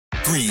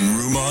Green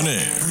Room on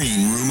Air.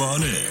 Green Room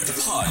on Air. The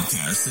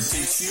podcast that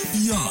takes you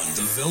beyond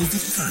the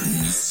velvet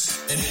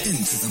curtains and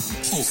into the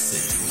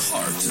pulsating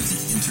heart of the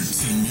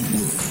entertainment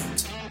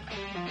world.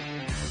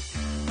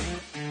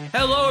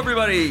 Hello,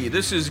 everybody.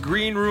 This is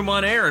Green Room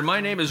on Air, and my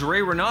name is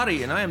Ray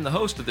Renati, and I am the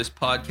host of this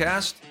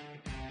podcast.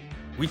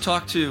 We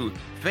talk to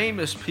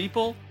famous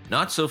people,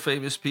 not so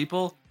famous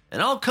people,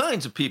 and all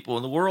kinds of people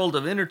in the world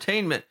of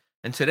entertainment.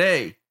 And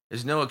today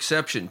is no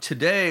exception.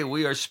 Today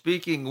we are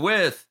speaking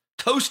with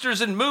Toasters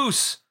and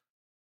Moose.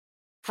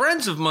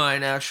 Friends of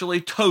mine,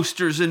 actually,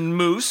 Toasters and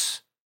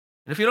Moose.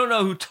 And if you don't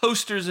know who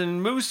Toasters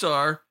and Moose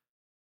are,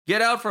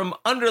 get out from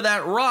under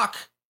that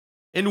rock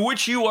in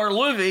which you are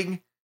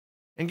living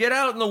and get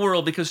out in the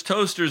world, because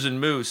Toasters and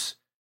Moose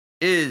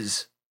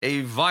is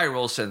a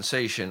viral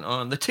sensation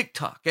on the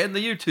TikTok and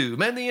the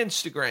YouTube and the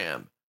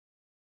Instagram.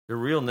 Their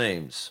real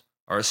names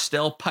are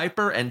Estelle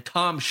Piper and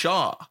Tom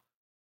Shaw.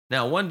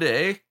 Now, one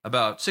day,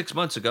 about 6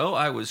 months ago,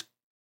 I was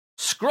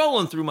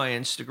scrolling through my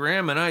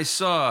Instagram and I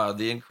saw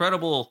the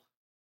incredible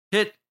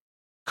hit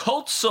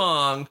cult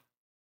song,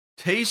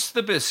 Taste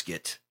the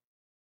Biscuit,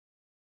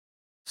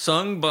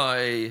 sung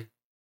by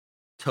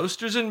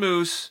Toasters and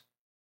Moose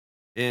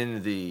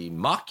in the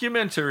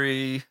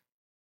mockumentary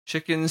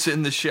Chickens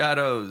in the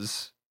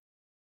Shadows.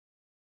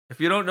 If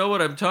you don't know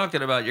what I'm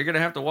talking about, you're going to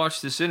have to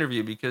watch this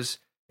interview because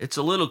it's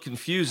a little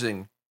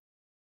confusing,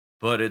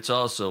 but it's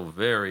also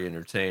very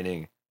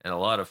entertaining and a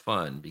lot of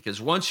fun,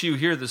 because once you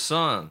hear the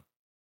song,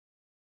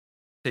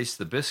 Taste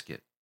the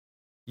Biscuit,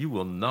 you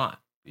will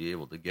not be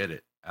able to get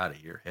it out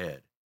of your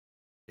head.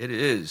 It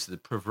is the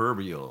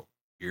proverbial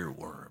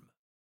earworm.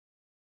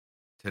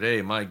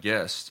 Today, my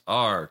guests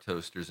are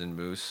Toasters and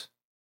Moose.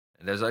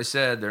 And as I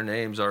said, their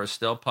names are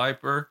Estelle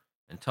Piper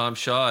and Tom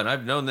Shaw, and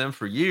I've known them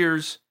for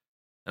years.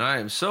 And I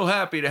am so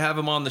happy to have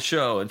them on the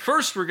show. And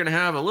first, we're going to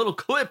have a little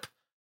clip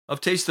of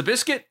Taste the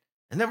Biscuit,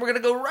 and then we're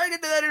going to go right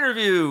into that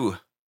interview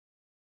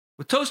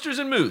with Toasters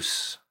and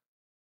Moose.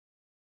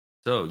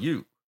 So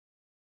you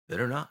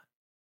better not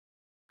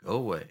go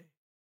away.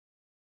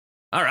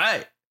 All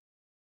right.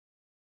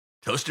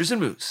 Toasters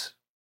and Moose.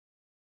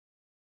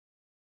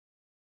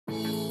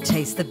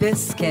 Taste the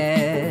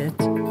biscuit.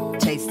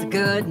 Taste the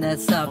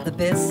goodness of the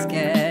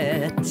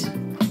biscuit.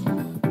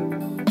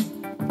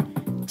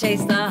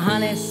 Taste the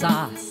honey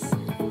sauce.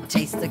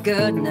 Taste the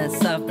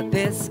goodness of the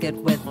biscuit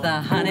with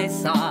the honey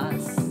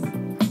sauce.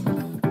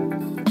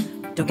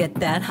 Don't get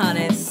that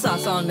honey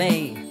sauce on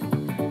me.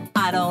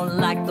 I don't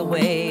like the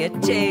way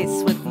it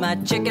tastes with my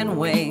chicken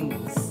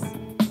wings.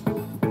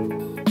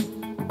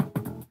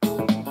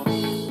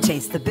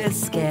 Taste the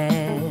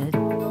biscuit.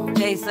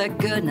 Taste the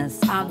goodness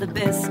of the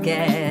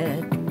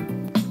biscuit.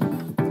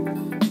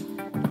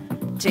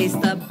 Taste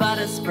the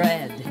butter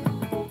spread.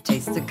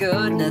 Taste the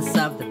goodness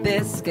of the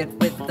biscuit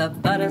with the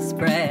butter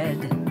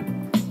spread.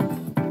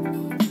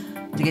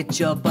 To get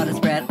your butter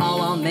spread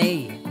all on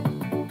me.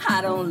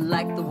 I don't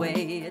like the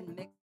way it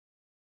mixes.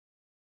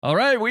 All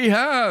right, we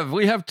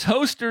have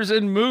Toasters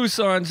and Moose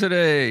on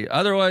today,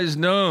 otherwise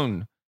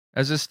known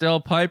as Estelle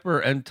Piper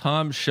and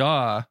Tom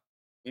Shaw,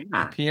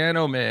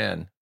 Piano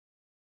Man.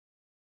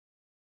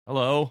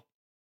 Hello.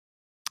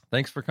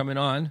 Thanks for coming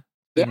on.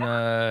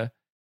 Yeah.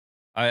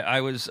 And, I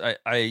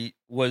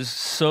was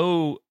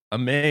so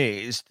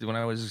amazed when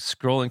I was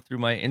scrolling through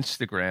my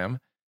Instagram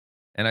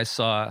and I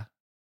saw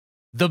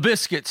the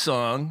Biscuit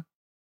song.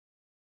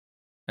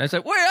 And I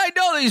said, wait, I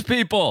know these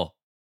people.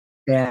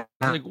 Yeah.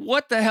 Like,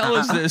 what the hell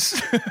is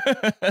this?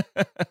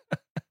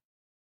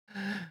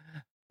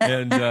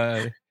 And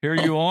here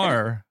you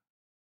are.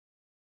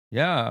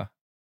 Yeah.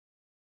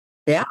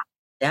 Yeah.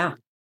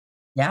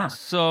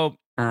 So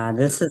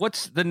This is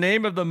what's the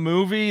name of the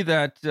movie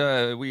that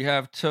we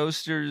have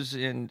Toasters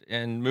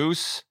and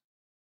Moose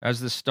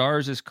as the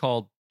stars is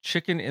called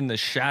Chicken in the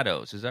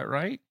Shadows. Is that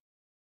right?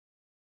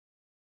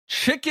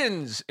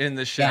 Chickens in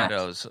the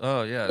Shadows. Yes.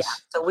 Oh, yes. Yeah.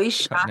 So we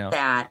shot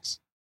that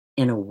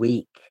in a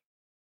week,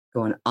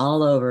 going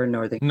all over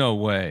Northern. No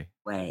way.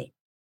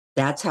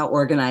 That's how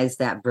organized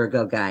that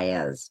Virgo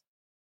guy is.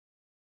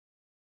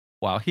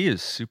 Wow, he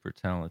is super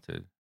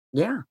talented.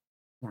 Yeah.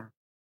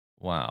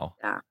 Wow.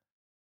 Yeah.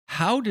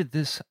 How did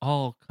this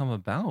all come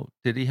about?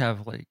 Did he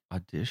have like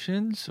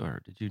auditions,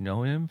 or did you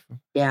know him?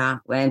 Yeah.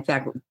 Well, in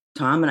fact,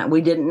 Tom and I,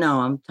 we didn't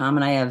know him. Tom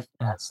and I have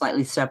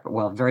slightly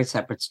separate, very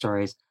separate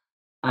stories.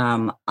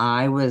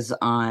 I was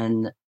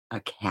on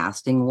a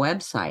casting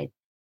website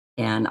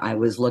and I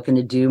was looking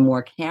to do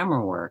more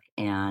camera work,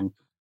 and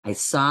I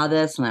saw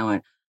this and I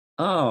went,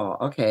 oh,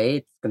 okay,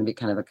 it's going to be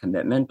kind of a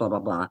commitment, blah, blah,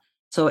 blah.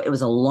 So it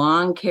was a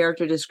long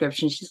character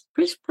description. She's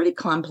pretty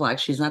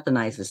complex. She's not the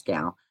nicest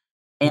gal.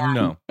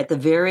 And at the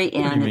very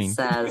end, it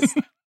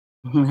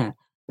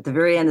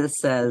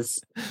says,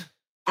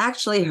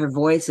 actually, her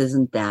voice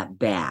isn't that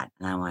bad.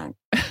 And I went,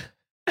 I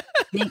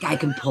think I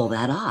can pull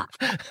that off.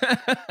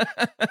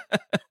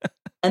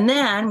 And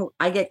then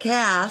I get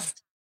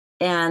cast,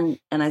 and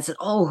I said,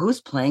 oh,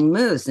 who's playing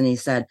Moose? And he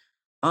said,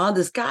 oh,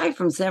 this guy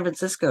from San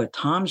Francisco,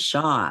 Tom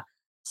Shaw.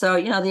 So,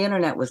 the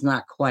internet was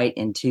not quite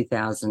in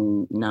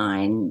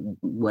 2009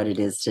 what it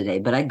is today,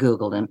 but I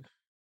Googled him.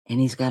 and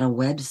he's got a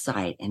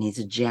website, and he's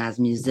a jazz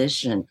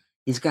musician.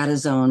 He's got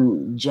his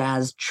own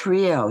jazz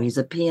trio. He's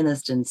a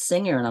pianist and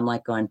singer. And I'm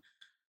like going,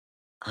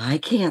 I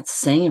can't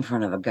sing in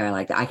front of a guy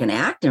like that. I can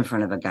act in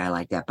front of a guy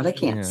like that, but I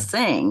can't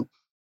sing.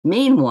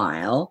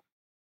 Meanwhile,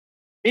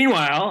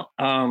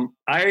 I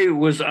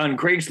was on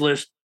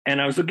Craigslist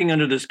and I was looking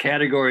under this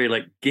category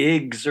like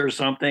gigs or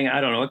something. I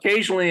don't know.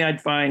 Occasionally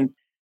I'd find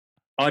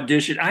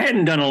audition. I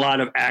hadn't done a lot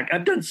of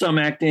I've done some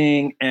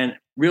acting and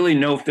really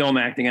no film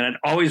acting. And I'd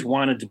always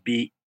wanted to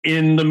be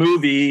in the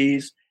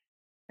movies.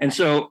 And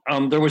so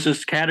there was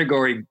this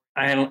category.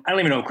 I don't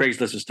even know if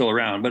Craigslist is still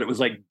around, but it was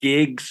like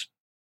gigs.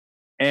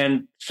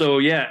 And so,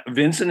 yeah,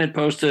 Vincent had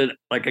posted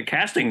like a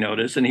casting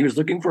notice and he was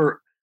looking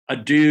for a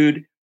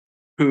dude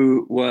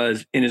who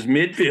was in his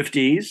mid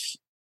 50s,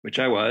 which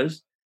I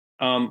was,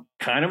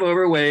 kind of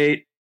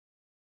overweight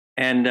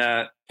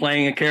and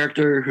playing a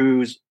character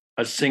who's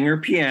a singer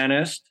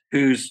pianist,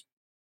 who's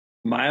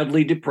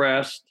mildly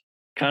depressed,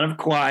 kind of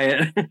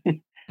quiet.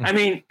 I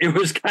mean, it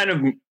was kind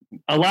of,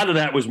 a lot of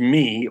that was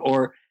me,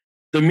 or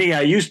the me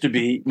I used to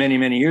be many,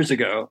 many years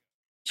ago.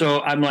 So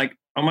I'm like,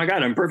 oh my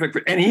God, I'm perfect.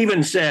 And he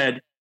even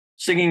said,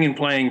 singing and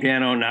playing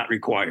piano not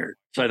required.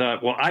 So I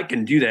thought, well, I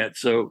can do that.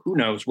 So who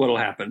knows what'll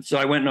happen. So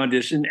I went and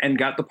auditioned and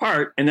got the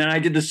part. And then I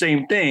did the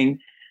same thing.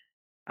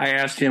 I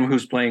asked him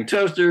who's playing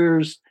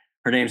Toasters.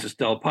 Her name's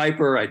Estelle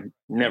Piper. I'd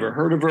never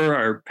heard of her.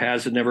 Our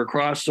paths had never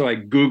crossed. So I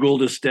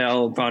Googled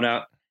Estelle and found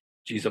out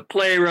she's a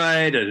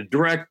playwright, a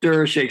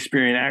director,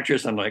 Shakespearean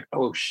actress. I'm like,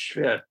 oh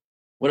shit,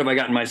 what have I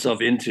gotten myself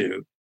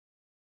into?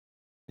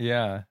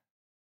 Yeah.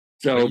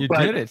 So but you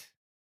did it.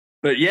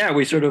 But yeah,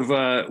 we sort of,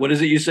 what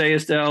is it you say,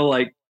 Estelle?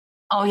 Like,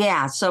 oh,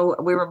 yeah. So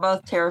we were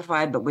both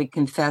terrified, but we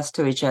confessed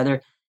to each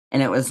other.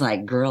 And it was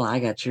like, girl, I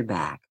got your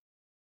back.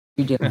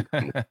 You're doing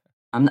great.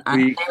 I'm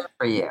there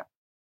for you.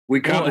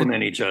 We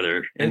compliment each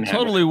other. It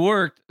totally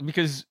worked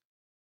because,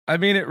 I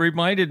mean, it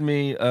reminded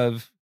me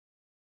of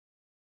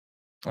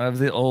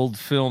the old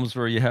films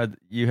where you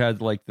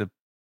had like the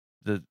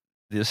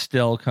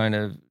Estelle kind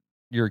of,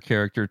 your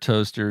character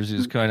Toasters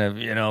is kind of,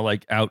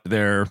 like out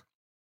there,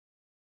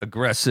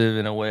 aggressive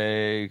in a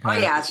way. Oh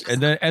yeah,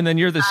 and then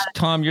you're this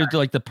Tom. You're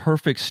like the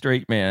perfect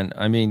straight man.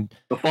 I mean,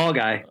 the fall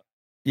guy.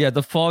 Yeah,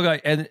 the fall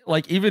guy, and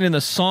like even in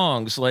the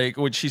songs, like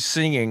when she's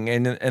singing,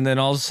 and then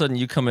all of a sudden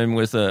you come in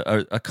with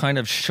a kind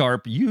of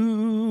sharp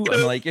you,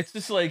 and like it's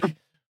just like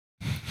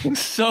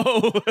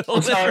so.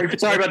 I'm sorry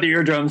about the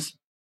eardrums.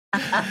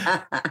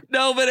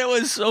 No, but it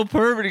was so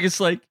perfect. It's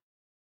like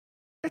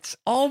it's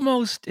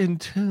almost in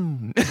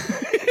tune.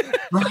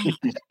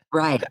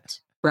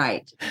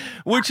 Right.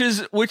 Which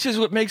is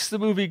what makes the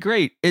movie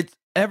great.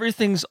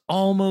 Everything's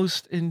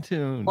almost in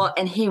tune. Well,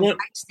 and he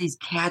writes these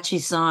catchy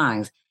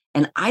songs,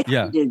 and I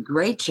think he did a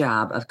great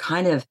job of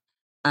kind of,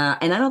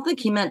 and I don't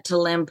think he meant to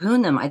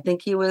lampoon them. I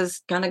think he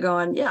was kind of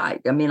going, I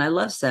mean, I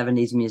love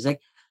 70s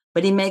music,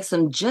 but he makes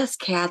them just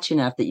catchy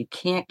enough that you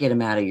can't get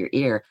them out of your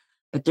ear,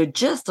 but they're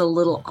just a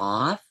little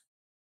off.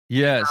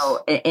 Yes.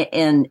 So,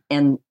 and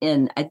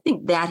I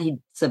think that he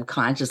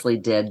subconsciously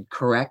did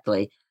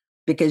correctly,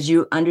 because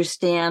you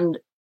understand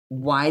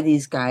why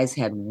these guys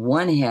had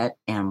one hit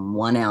and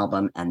one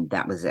album, and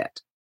that was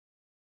it.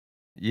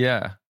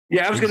 Yeah.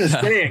 Yeah, I was going to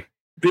say,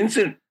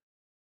 Vincent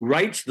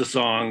writes the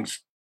songs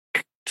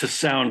to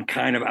sound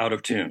kind of out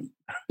of tune.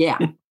 Yeah.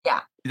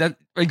 That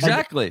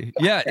exactly.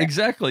 Yeah,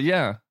 exactly.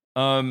 Yeah.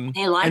 And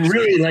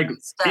really like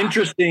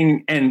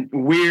interesting and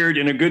weird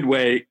in a good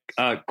way,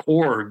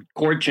 chord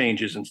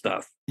changes and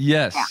stuff.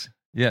 Yes.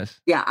 Yes.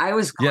 Yeah, I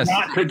was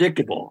not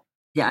predictable.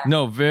 Yeah.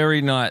 No,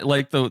 very not.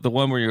 Like the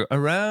one where you're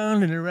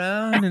around and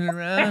around and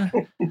around.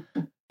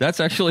 That's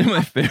actually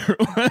my favorite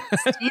one.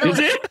 Is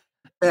it?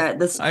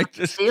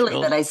 The Steely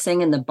that I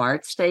sing in the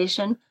BART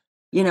station,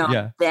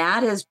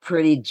 that is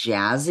pretty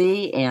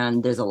jazzy,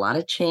 and there's a lot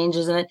of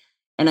changes in it.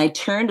 And I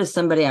turned to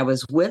somebody I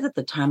was with at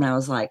the time, and I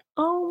was like,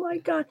 oh my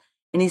God.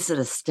 And he said,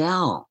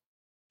 Estelle,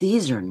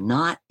 these are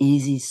not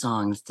easy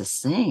songs to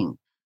sing.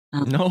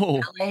 No.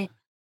 Like, really?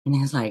 And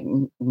he was like,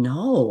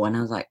 no. And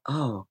I was like,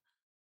 oh,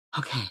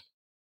 okay.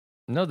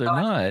 No, they're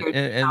not.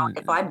 And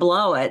if I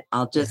blow it,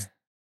 I'll just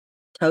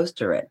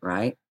toaster it,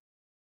 right?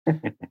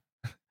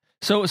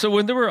 So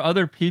when there were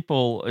other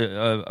people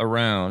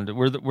around,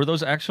 were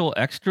those actual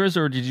extras,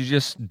 or did you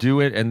just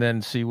do it and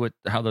then see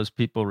how those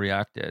people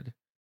reacted?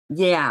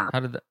 Yeah.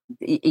 How did that?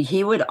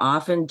 He would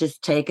often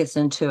just take us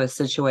into a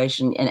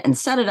situation and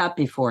set it up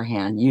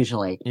beforehand,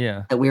 usually.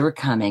 Yeah. That we were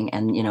coming,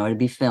 and it'd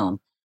be filmed.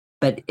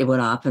 But it would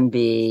often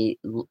be,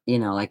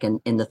 like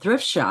in the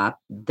thrift shop,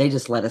 they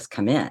just let us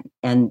come in.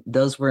 And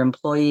those were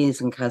employees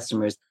and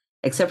customers,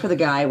 except for the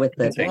guy with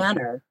the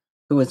banner,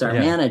 who was our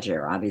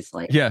manager,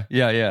 obviously. Yeah.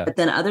 But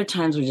then other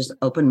times were just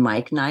open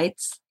mic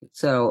nights.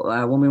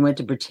 So when we went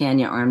to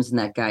Britannia Arms and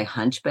that guy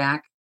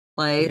Hunchback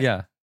played.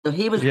 Yeah. So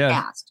he was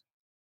cast,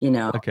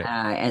 Okay.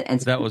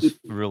 and that was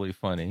really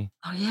funny.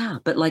 Oh, yeah.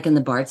 But like in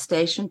the BART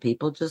station,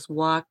 people just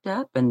walked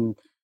up and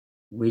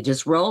we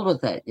just rolled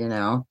with it,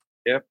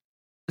 Yep.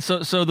 So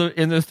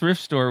in the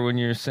thrift store, when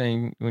you're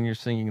singing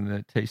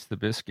the Taste the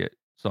Biscuit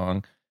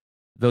song,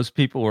 those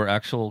people were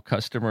actual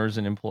customers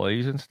and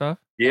employees and stuff?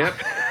 Yep.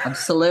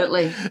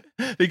 Absolutely.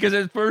 Because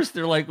at first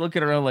they're like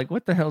looking around like,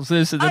 what the hell's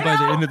this? And then by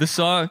the end of the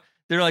song,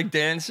 they're like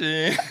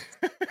dancing.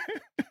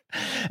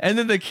 And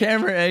then the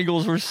camera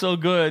angles were so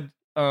good.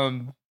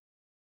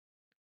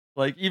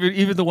 Like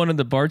even the one in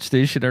the BART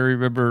station, I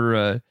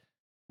remember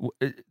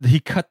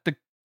he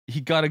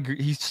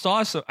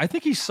saw some, I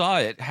think he saw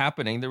it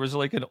happening. There was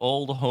like an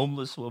old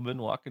homeless woman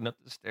walking up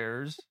the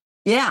stairs.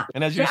 Yeah.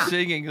 And as you're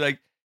singing, like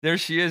there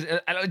she is.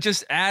 And it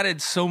just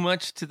added so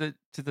much to the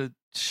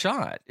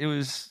shot. It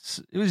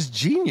was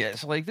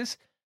genius. Like this,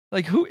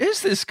 like who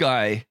is this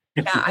guy?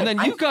 Yeah, and then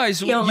you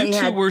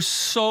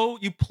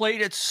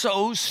played it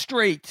so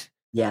straight.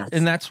 Yes.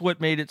 And that's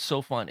what made it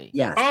so funny.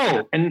 Yes.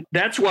 Oh, and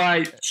that's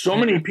why so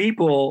many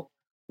people,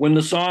 when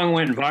the song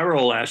went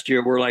viral last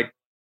year, were like,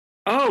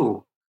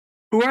 oh,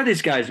 who are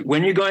these guys?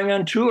 When are you going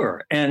on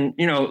tour? And,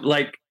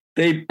 like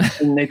they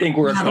think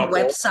we're a couple.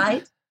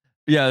 Website?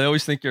 Yeah, they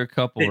always think you're a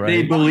couple, right?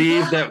 They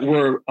believe that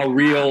we're a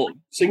real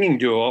singing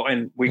duo,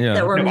 and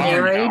that we're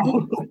married.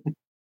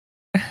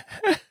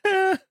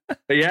 But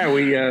yeah,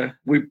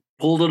 we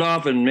pulled it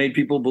off and made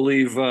people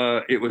believe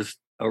it was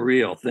a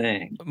real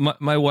thing.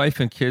 My wife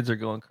and kids are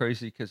going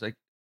crazy because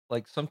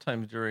like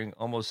sometimes during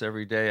almost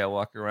every day I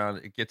walk around,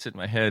 it gets in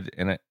my head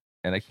and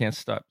I can't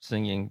stop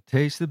singing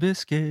 "Taste the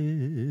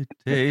biscuit,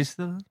 taste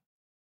the,"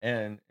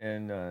 and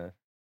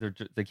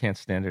they can't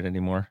stand it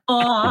anymore.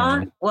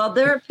 Well,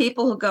 there are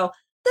people who go,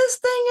 this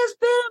thing has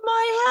been in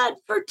my head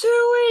for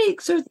 2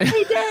 weeks or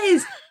 3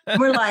 days. And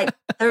we're like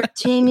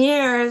 13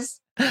 years.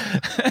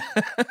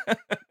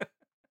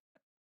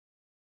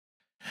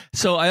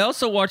 So I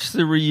also watched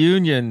the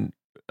reunion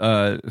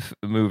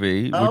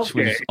movie, which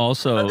was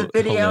also the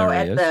video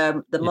hilarious. at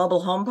the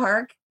mobile home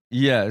park.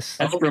 Yes,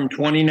 that's from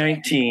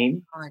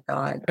 2019. Oh my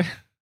God,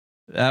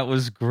 that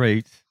was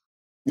great.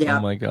 Yeah.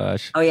 Oh my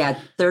gosh. Oh yeah,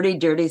 30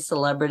 dirty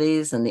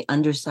celebrities and the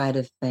underside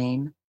of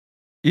fame.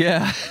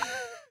 Yeah.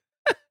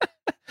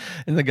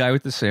 And the guy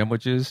with the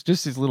sandwiches,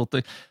 just these little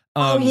things.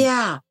 Oh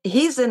yeah,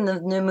 he's in the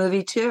new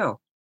movie too.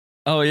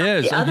 Oh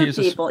yes, the other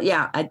people.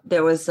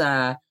 There was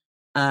the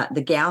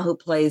gal who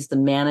plays the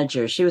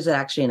manager. She was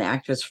actually an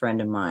actress friend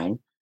of mine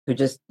who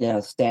just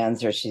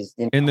stands there. She's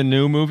in the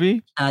new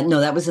movie. No,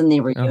 that was in the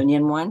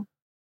reunion one.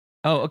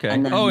 Oh, okay.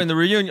 And then, in the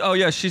reunion. Oh,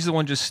 yeah, she's the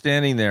one just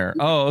standing there.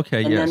 Oh,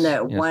 okay. And then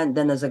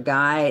then there's a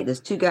guy.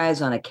 There's two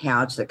guys on a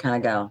couch that kind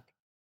of go.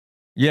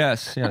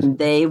 Yes. And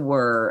they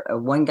were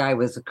one guy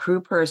was a crew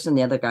person,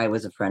 the other guy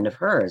was a friend of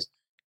hers,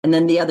 and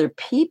then the other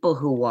people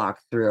who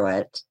walked through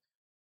it,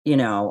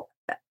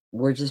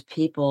 were just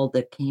people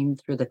that came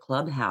through the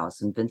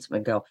clubhouse. And Vince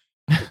would go,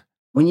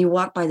 when you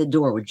walk by the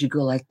door, would you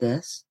go like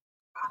this?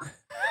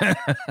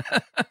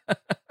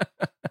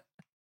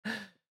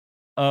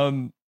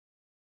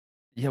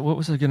 Yeah, what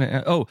was I going to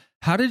ask? Oh,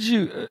 how did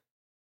you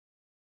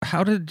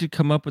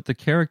come up with the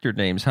character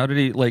names? How did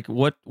he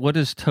what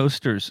does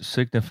Toasters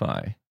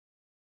signify?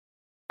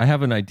 I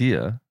have an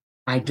idea.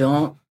 I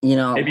don't,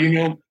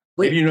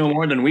 Maybe you know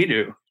more than we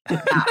do.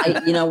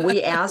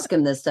 We ask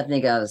him this stuff and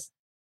he goes,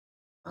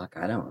 fuck,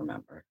 I don't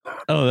remember.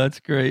 Oh, that's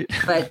great.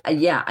 But I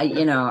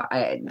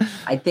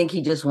think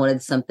he just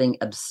wanted something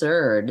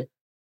absurd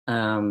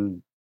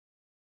to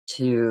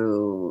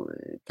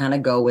kind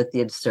of go with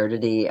the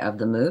absurdity of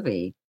the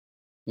movie.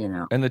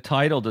 And the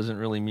title doesn't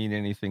really mean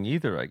anything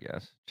either, I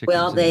guess.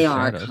 They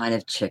are kind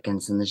of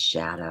chickens in the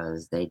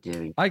shadows. They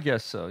do. I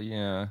guess so,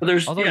 yeah. Well,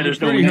 there's no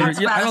that's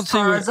about as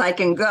far as I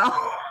can go.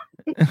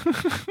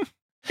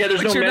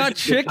 There's but you're not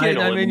chicken.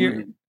 I mean,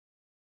 you're.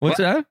 What's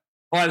that?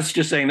 Well, I was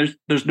just saying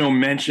there's no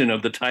mention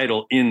of the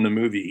title in the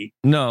movie.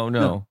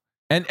 No.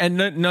 And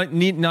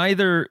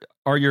neither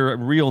are your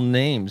real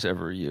names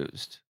ever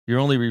used. You're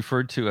only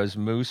referred to as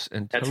Moose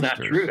and Toasters. That's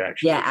not true,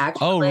 actually. Yeah,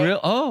 actually. Oh, real?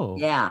 Oh.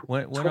 Yeah.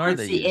 When are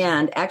they? The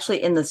end.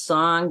 Actually, in the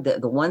song,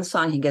 the one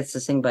song he gets to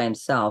sing by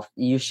himself,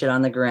 "You Shit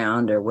on the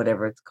Ground" or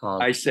whatever it's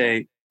called. I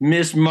say,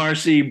 Miss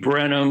Marcy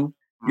Brenham,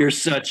 you're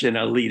such an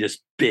elitist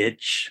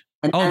bitch.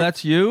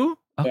 That's you?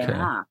 Okay.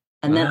 Yeah.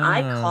 And then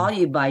I call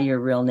you by your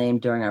real name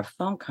during our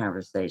phone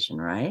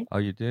conversation, right? Oh,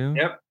 you do?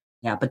 Yep.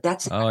 Yeah, but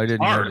that's I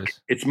didn't Mark.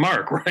 notice. It's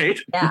Mark, right?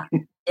 Yeah.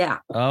 Yeah.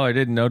 Oh, I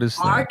didn't notice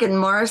Mark and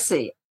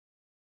Marcy.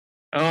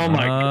 Oh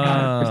my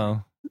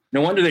God.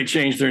 No wonder they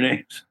changed their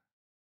names.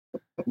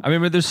 I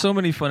mean, but there's so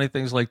many funny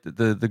things like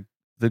the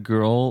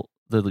girl,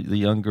 the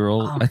young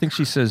girl. I think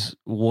she says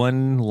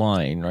one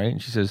line, right?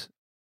 And she says,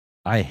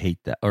 "I hate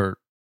that," or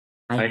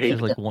I hate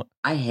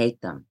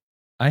them.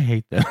 I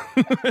hate them.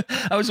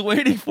 I was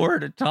waiting for her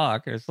to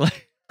talk. It's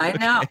like I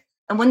know.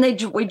 And when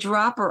we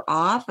drop her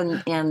off,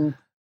 and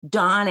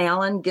Don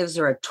Allen gives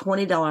her a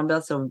 $20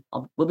 bill, so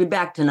we'll be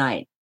back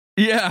tonight.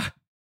 Yeah.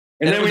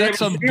 And then it was at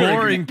some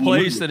boring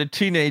place that a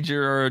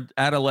teenager or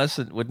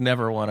adolescent would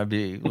never want to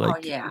be.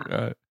 Like,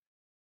 and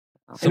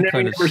then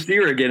we never see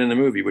her again in the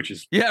movie, which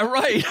is... Yeah,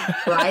 right.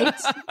 Right?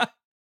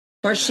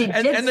 Or she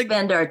did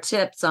spend our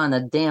tips on a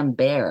damn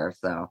bear,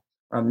 or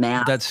a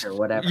mask or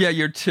whatever. Yeah,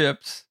 your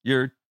tips.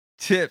 I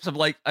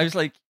was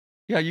like,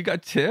 yeah, you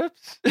got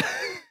tips?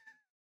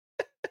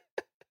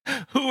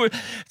 Who?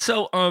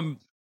 So,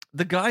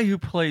 the guy who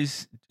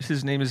plays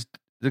his name is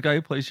the guy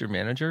who plays your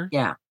manager.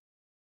 Yeah.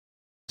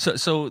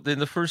 So in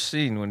the first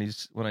scene when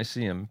I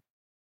see him,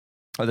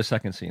 or the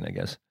second scene, I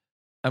guess,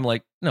 I'm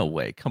like, no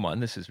way, come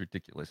on, this is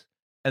ridiculous.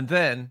 And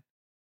then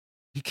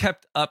he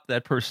kept up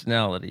that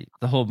personality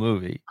the whole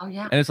movie. Oh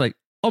yeah. And it's like,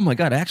 oh my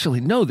God, I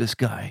actually know this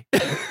guy.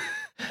 I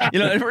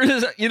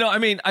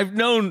mean, I've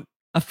known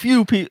a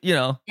few people,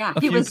 Yeah, a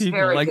he few was people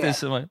very like good.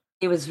 this.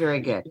 He was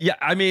very good. Yeah,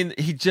 I mean,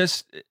 he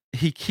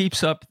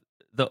keeps up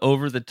the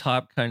over the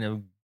top kind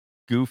of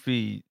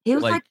goofy. He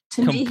was like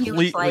to me, completely. he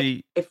was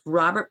like if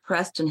Robert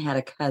Preston had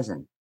a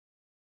cousin.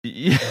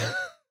 Yeah,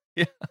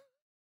 yeah,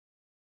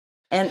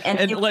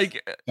 And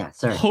like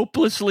sorry.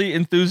 hopelessly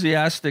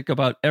enthusiastic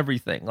about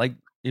everything. Like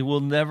he will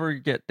never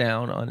get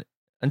down on it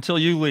until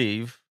you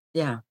leave.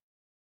 Yeah.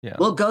 Yeah.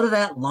 We'll go to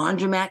that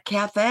laundromat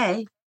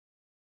cafe.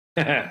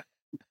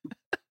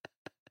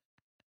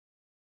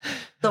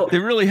 So they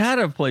really had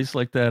a place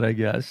like that, I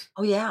guess.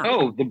 Oh yeah.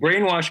 Oh, the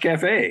Brainwash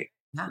Cafe.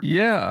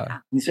 Yeah.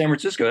 In San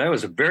Francisco, that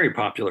was a very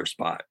popular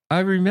spot.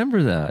 I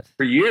remember that.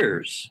 For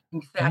years.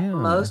 In fact,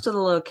 most of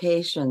the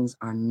locations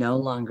are no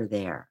longer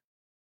there.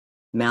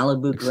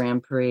 Malibu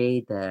Grand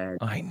Prix, the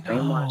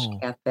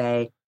Brainwash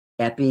Cafe,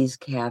 Eppie's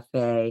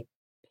Cafe,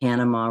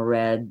 Panama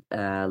Red,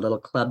 little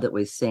club that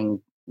we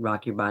sing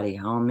Rock Your Body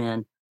Home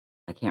in.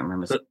 I can't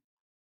remember.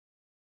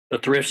 The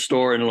thrift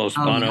store in Los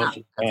Banos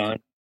is gone.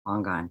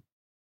 Long gone.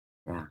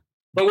 Yeah.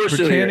 But we're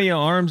still here. Britannia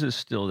Arms is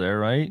still there,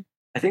 right?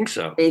 I think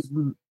so.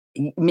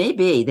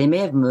 Maybe they may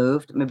have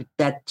moved. Maybe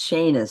that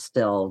chain is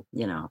still,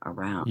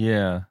 around.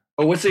 Yeah.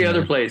 Oh, what's the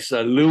other place?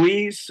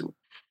 Louis?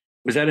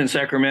 Was that in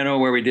Sacramento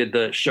where we did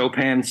the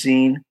Chopin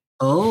scene?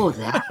 Oh,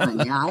 that one.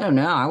 Yeah, I don't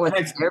know. I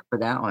wasn't there for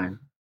that one.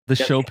 The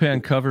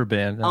Chopin cover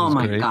band. That was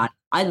my great. God.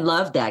 I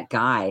love that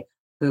guy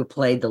who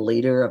played the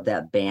leader of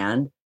that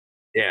band.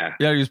 Yeah.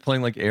 Yeah, he was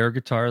playing like air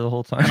guitar the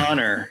whole time.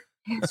 Connor.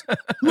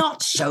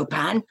 Not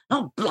Chopin.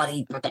 Not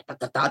bloody.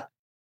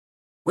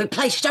 We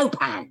play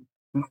Chopin.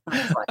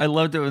 I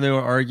loved it when they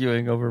were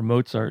arguing over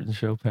Mozart and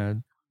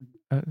Chopin.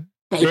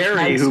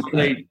 Barry,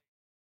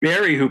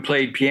 who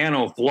played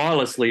piano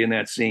flawlessly in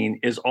that scene,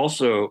 is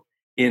also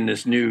in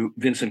this new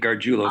Vincent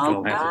Gargiulo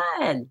film.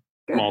 Has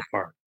a small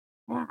part.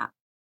 Yeah.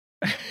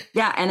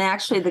 Yeah, and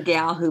actually the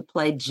gal who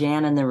played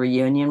Jan in the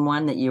reunion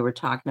one that you were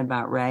talking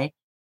about, Ray,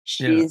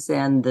 she's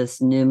in this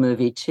new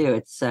movie too.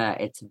 It's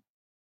The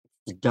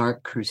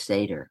Dark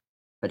Crusader,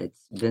 but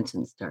it's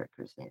Vincent's Dark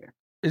Crusader.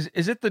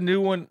 Is it the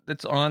new one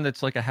that's on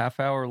that's like a half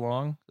hour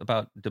long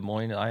about Des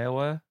Moines,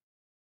 Iowa?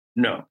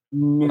 No.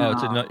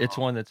 Oh, it's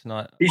one that's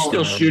not. He's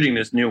still shooting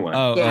this new one.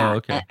 Oh, yeah.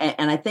 Okay.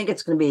 And I think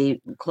it's going to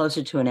be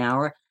closer to an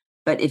hour.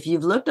 But if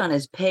you've looked on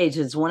his page,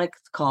 there's one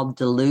called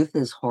Duluth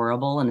is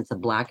Horrible, and it's a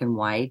black and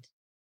white.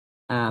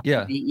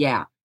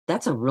 Yeah.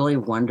 That's a really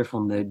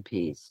wonderful mood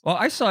piece. Well,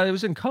 I saw it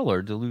was in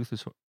color. Duluth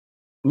is.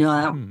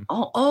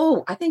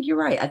 No, I think you're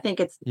right. I think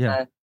it's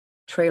the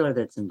trailer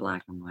that's in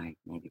black and white,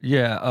 maybe.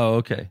 Yeah. Oh,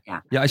 okay.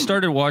 Yeah. I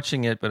started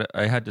watching it, but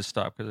I had to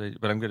stop but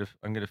I'm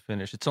gonna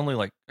finish. It's only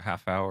like a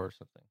half hour or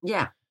something.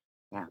 Yeah.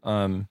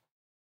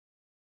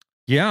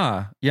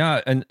 Yeah,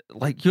 and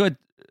like you had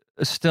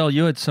Estelle,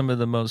 you had some of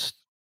the most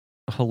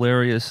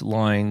hilarious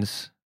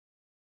lines.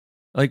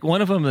 Like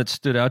one of them that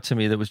stood out to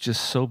me that was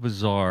just so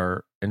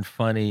bizarre and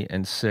funny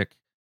and sick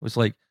was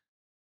like,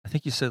 I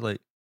think you said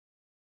like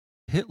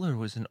Hitler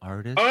was an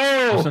artist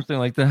or something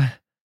like that.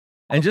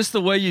 And just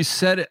the way you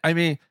said it, I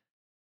mean,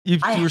 you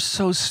were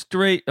so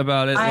straight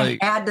about it. I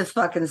had to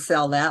fucking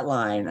sell that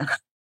line.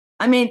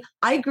 I mean,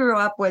 I grew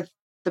up with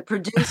the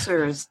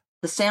producers,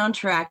 the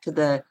soundtrack to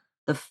the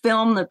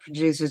film, the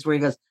producers, where he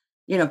goes,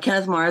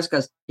 Kenneth Mars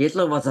goes,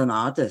 Hitler was an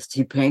artist.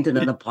 He painted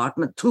an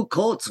apartment, 2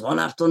 coats, one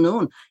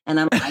afternoon. And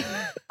I'm like,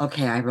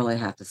 okay, I really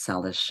have to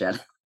sell this shit.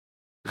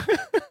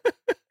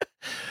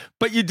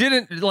 But you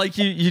didn't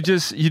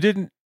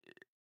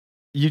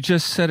you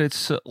just said it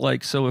so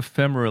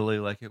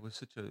ephemerally, like it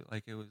was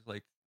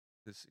like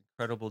this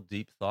incredible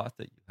deep thought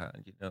that you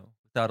had,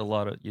 without a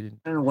lot of, you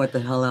didn't. I don't know what the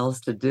hell else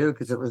to do,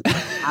 because it was,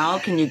 how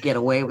can you get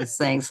away with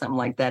saying something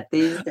like that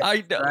these days?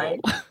 I know. Right?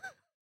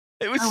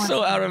 It was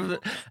so out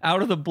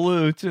of the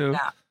blue too.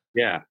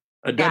 Yeah.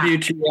 A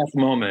WTF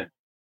moment.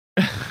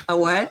 A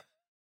what?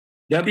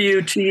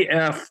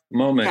 WTF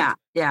moment.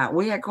 Yeah.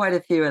 We had quite a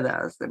few of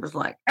those. It was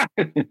like,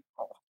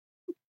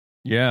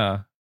 yeah.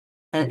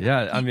 And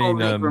I people mean,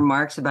 make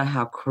remarks about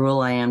how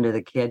cruel I am to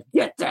the kid.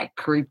 Get that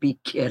creepy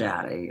kid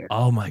out of here.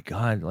 Oh my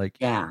God!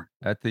 Like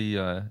at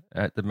the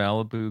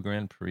Malibu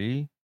Grand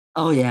Prix.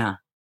 Oh yeah.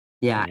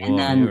 Whoa, and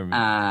then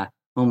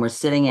when we're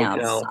sitting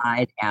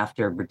outside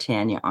after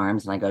Britannia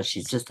Arms, and I go,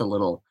 she's just a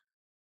little,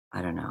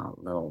 I don't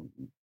know,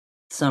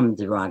 some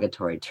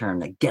derogatory term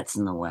that gets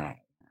in the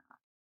way.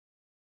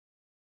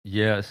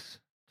 Yes,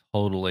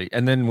 totally.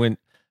 And then when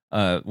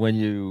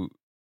you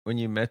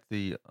met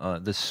the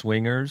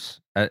swingers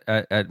at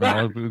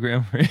Malibu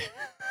Grand Prix.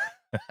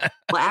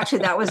 Well, actually,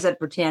 that was at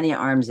Britannia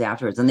Arms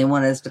afterwards, and they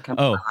wanted us to come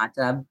to the hot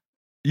tub.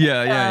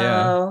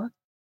 Yeah.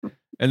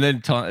 And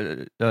then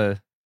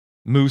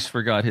Moose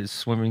forgot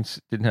his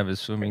didn't have his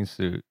swimming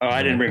suit. Oh,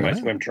 I didn't bring my What?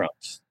 swim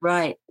trunks.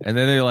 Right. And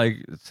then they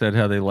like said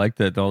how they liked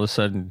that. And all of a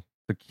sudden,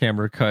 the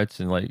camera cuts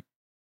and like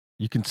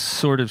you can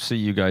sort of see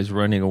you guys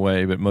running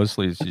away, but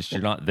mostly it's just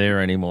you're not there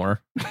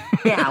anymore.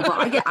 Yeah. Well,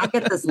 I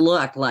get this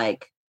look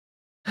like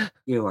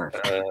you are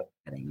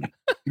kidding me.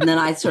 And then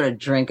I sort of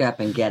drink up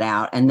and get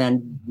out, and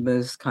then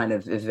Moose kind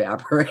of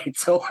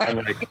evaporates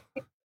away.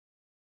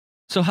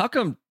 So how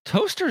come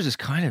Toasters is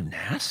kind of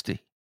nasty?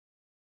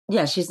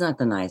 Yeah, she's not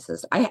the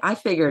nicest. I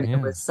figured Yeah.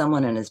 it was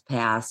someone in his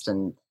past,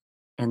 and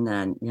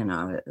then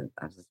I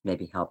was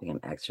maybe helping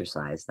him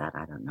exercise that.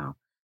 I don't know,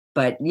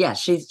 but yeah,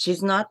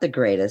 she's not the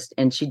greatest,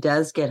 and she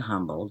does get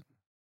humbled.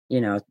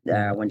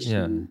 When she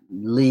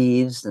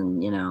leaves,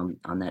 and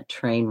on that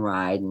train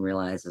ride, and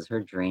realizes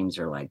her dreams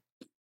are like,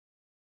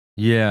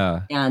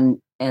 yeah, and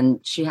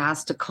she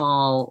has to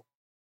call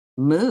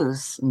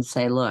Moose and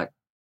say, "Look,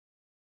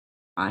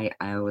 I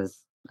was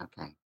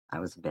okay. I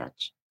was a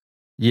bitch."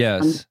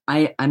 yes.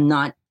 I'm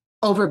not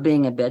over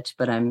being a bitch,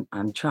 but I'm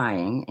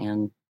trying,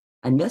 and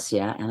I miss you,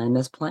 and I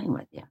miss playing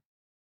with you.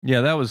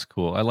 Yeah, that was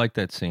cool. I like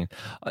that scene.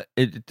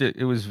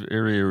 It was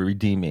very a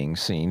redeeming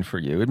scene for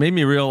you. It made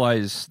me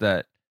realize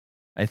that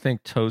I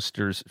think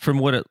Toasters, from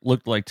what it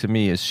looked like to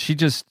me, is she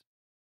just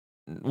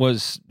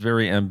was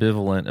very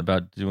ambivalent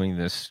about doing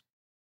this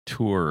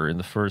tour in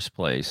the first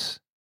place.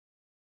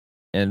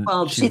 And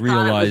Well, she thought it was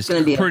realized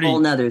going to be a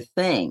whole nother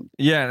thing.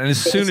 Yeah, and as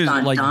soon based as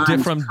on like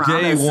Don's from day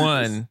promises.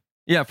 one,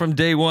 from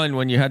day one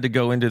when you had to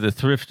go into the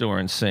thrift store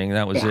and sing,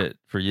 that was it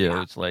for you.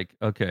 Yeah. It's like,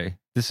 okay,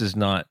 this is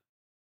a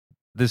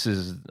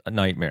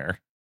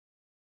nightmare,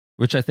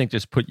 which I think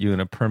just put you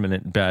in a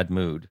permanent bad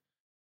mood.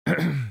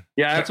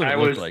 Yeah, That's what it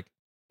looked like.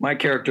 My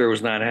character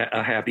was not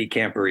a happy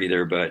camper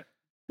either, but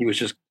he was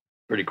just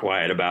pretty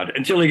quiet about it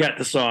until he got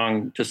the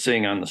song to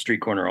sing on the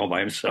street corner all by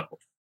himself.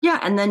 Yeah,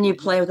 and then you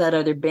play with that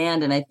other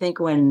band, and I think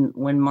when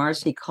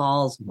Marcy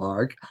calls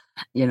Mark,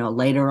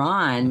 later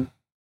on,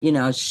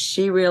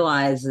 she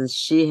realizes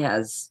she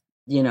has,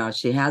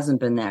 she hasn't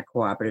been that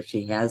cooperative.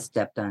 She has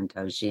stepped on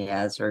toes. She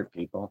has hurt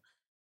people,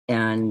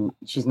 and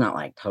she's not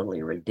like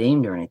totally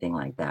redeemed or anything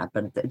like that.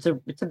 But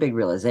it's a big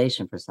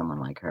realization for someone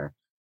like her.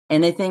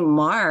 And I think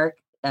Mark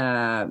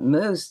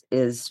Moose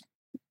is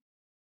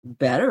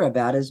better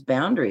about his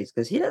boundaries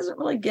because he doesn't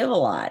really give a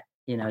lot.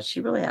 She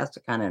really has to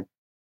kind of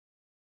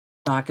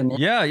talk him in.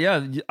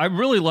 Yeah. I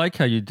really like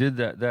how you did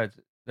that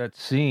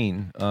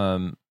scene,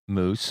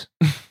 Moose.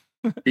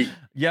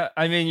 Yeah,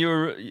 I mean, she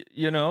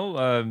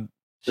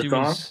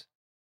was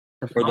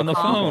on the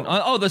phone.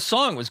 Oh, the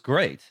song was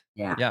great.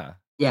 Yeah.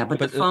 But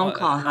the phone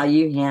call, how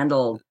you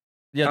handled.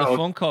 Yeah, the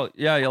phone call.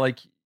 Yeah, like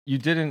you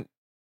didn't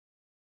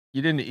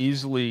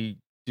easily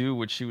do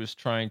what she was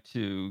trying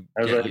to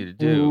get you to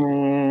do.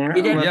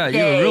 You didn't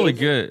you were really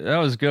good. That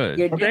was good.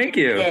 Well, thank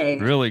you.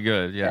 Really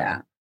good.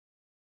 Yeah.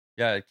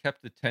 It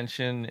kept the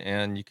tension,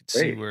 and you could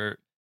see where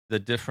the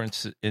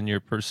difference in your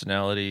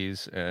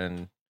personalities,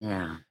 and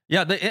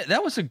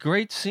that was a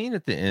great scene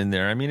at the end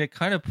there. I mean, it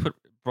kind of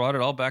brought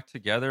it all back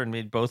together and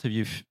made both of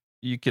you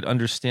you could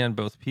understand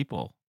both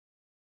people.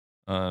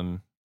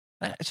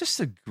 It's just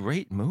a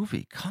great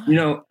movie.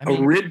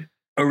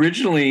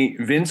 Originally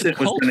Vincent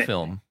was going to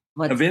film.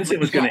 Vincent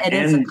was going to end.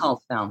 It is a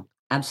cult film.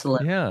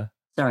 Absolutely. Yeah.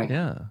 Sorry.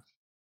 Yeah.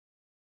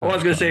 Well, I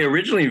was going to say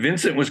originally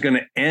Vincent was going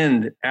to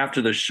end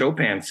after the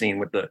Chopin scene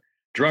with the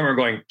drummer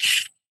going.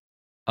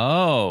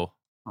 Oh.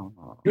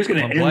 He was going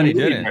to end. Glad he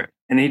didn't.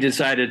 And he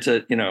decided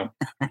to,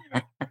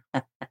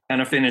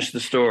 kind of finish the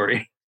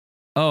story.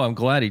 Oh, I'm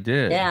glad he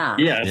did. Yeah.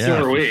 Yeah.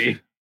 So are we.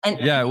 And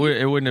it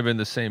wouldn't have been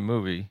the same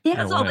movie. He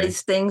has all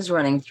these things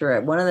running through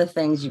it. One of the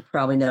things you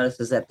probably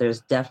noticed is that there's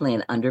definitely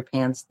an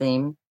underpants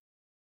theme.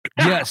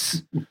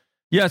 Yes.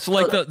 Yes,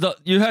 like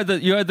you had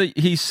the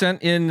he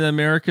sent in the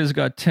America's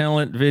Got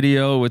Talent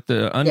video with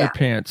the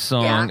underpants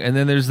song, and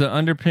then there's the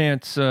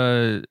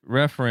underpants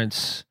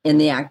reference in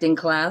the acting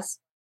class.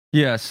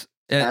 Yes.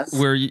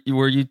 Where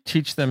you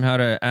teach them how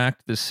to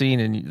act the scene,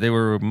 and they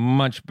were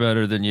much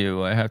better than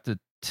you. I have to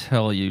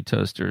tell you,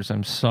 Toasters,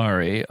 I'm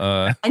sorry.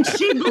 And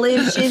she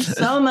believes she's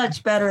so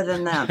much better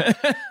than them.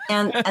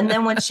 And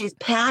then when she's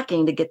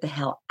packing to get the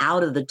hell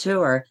out of the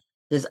tour,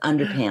 there's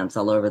underpants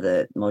all over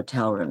the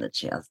motel room that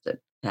she has to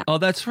pack. Oh,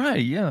 that's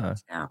right. Yeah.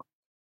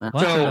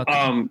 So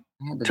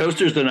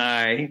Toasters and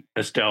I,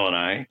 Estelle and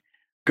I,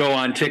 go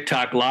on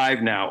TikTok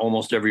live now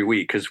almost every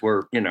week because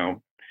we're,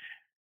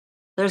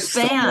 there's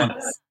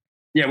fans.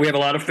 Yeah, we have a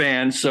lot of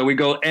fans. So we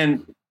go,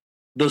 and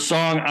the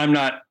song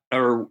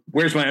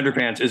Where's My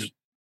Underpants is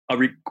a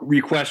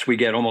request we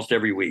get almost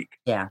every week.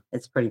 Yeah,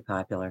 it's pretty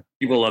popular.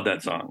 People love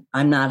that song.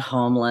 I'm Not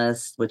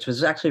Homeless, which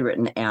was actually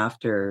written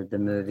after the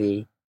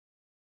movie.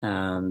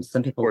 Some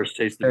people, of course,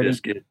 Taste the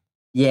Biscuit.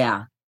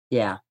 Yeah.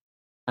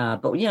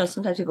 But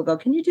sometimes people go,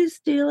 "Can you do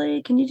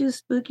Steely? Can you do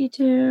Spooky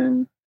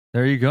Tune?"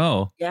 There you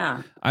go.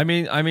 Yeah. I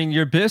mean,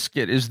 your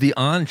Biscuit is the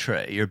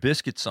entree. Your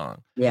Biscuit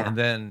song. Yeah.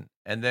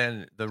 And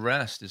then the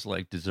rest is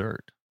like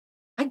dessert.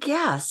 I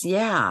guess,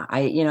 yeah.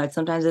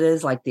 Sometimes it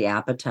is like the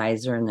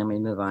appetizer, and then we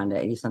move on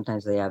to.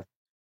 Sometimes they have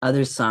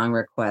other song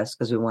requests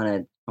because we want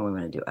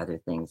to do other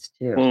things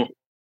too. Well,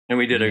 and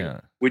we did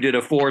a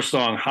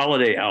 4-song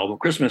holiday album,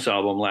 Christmas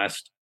album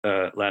last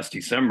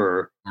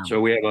December. Yeah. So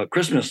we have a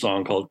Christmas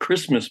song called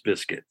Christmas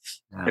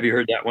Biscuits. Yeah. Have you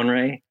heard that one,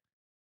 Ray?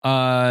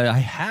 I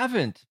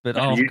haven't, but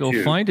I'll go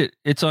find it.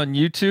 It's on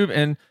YouTube.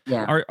 And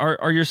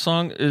are your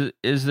song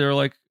is there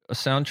like a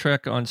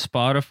soundtrack on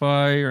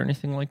Spotify or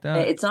anything like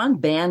that? It's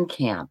on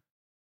Bandcamp.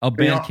 Oh,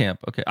 Bandcamp.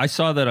 Okay, I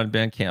saw that on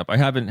Bandcamp. I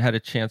haven't had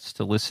a chance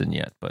to listen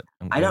yet, but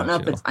I don't know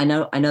if it's. I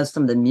know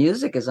some of the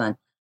music is on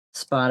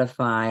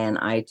Spotify and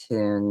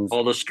iTunes,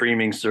 all the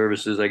streaming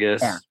services, I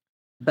guess. Yeah,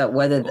 but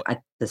whether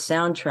the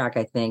soundtrack,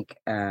 I think,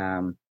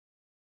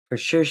 for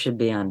sure should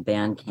be on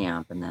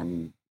Bandcamp, and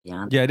then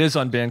beyond. Yeah, it is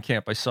on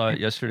Bandcamp. I saw it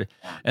yesterday,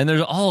 and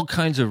there's all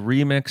kinds of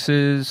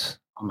remixes.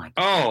 Oh my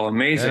God! Oh,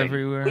 amazing!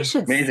 Everywhere. We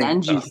should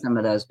send you some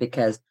of those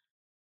because,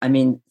 I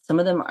mean, some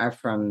of them are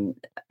from.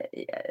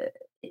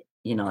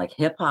 Like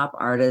hip hop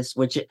artists,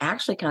 which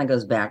actually kind of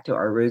goes back to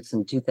our roots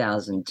in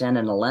 2010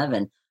 and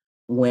 11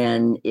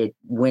 when it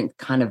went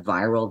kind of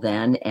viral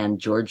then. And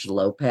George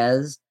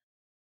Lopez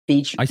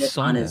featured it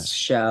on his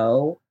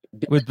show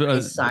with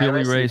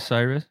Billy Ray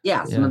Cyrus.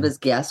 Yeah, some of his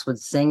guests would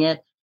sing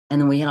it. And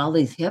then we had all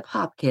these hip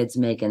hop kids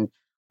making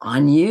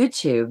on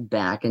YouTube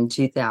back in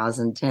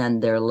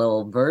 2010 their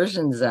little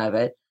versions of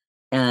it.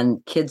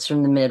 And kids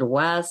from the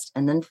Midwest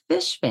and then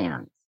Fish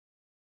fans.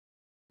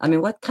 I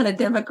mean, what kind of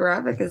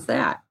demographic is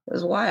that? It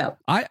was wild.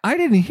 I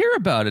didn't hear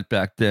about it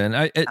back then.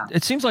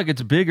 It seems like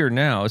it's bigger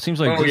now. It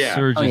seems like this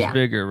surge is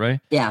bigger, right?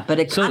 Yeah, but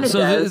it kind of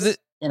does,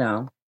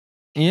 Yeah.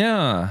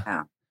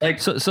 Yeah.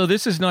 So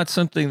this is not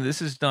something.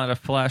 This is not a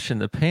flash in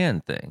the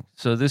pan thing.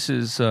 So this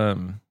is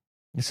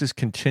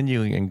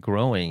continuing and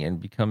growing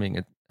and becoming.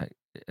 It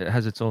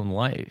has its own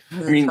life. It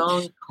has its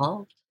own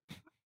cult.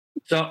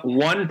 So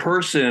one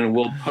person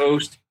will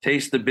post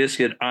Taste the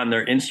Biscuit on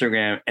their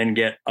Instagram and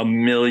get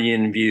 1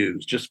 million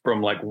views just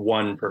from like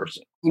one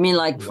person. You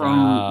mean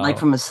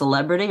from a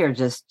celebrity or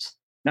just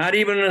not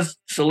even a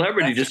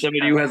celebrity, just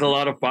somebody who has a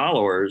lot of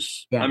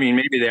followers. Yeah. I mean,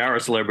 maybe they are a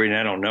celebrity and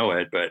I don't know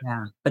it, but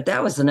But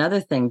that was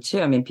another thing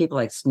too. I mean, people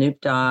like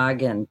Snoop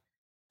Dogg and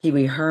Pee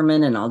Wee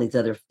Herman and all these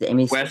other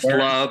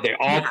Questlove, they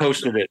all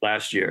posted it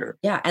last year.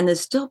 Yeah, and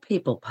there's still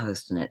people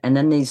posting it. And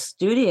then these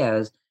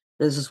studios.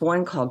 There's this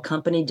one called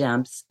Company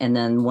Dumps, and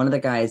then one of the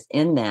guys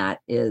in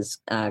that is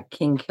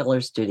King Killer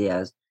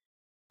Studios,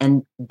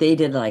 and they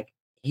did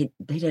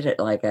it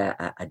like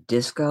a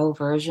disco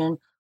version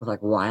with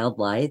like wild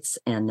lights,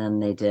 and then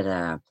they did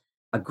a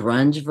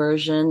grunge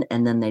version,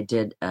 and then they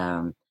did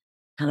kind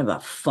of a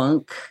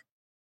funk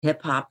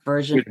hip hop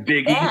version,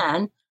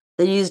 and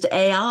they used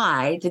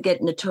AI to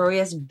get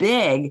Notorious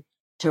Big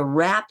to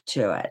rap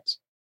to it.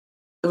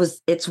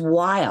 It's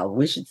wild.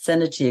 We should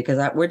send it to you because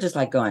we're just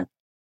like going.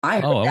 I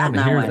heard that and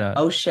I went,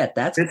 oh shit,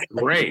 that's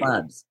great. The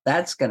clubs.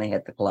 That's going to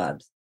hit the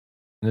clubs.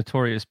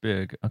 Notorious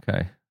Big.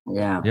 Okay.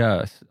 Yeah.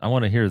 Yes. I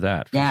want to hear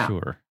that for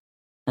sure.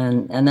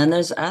 And then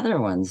there's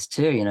other ones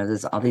too.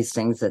 There's all these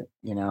things that,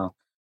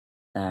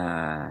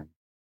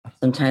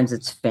 sometimes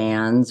it's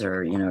fans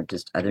or,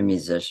 just other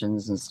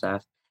musicians and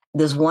stuff.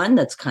 There's one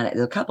there's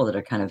a couple that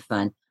are kind of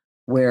fun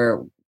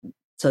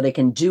so they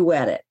can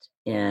duet it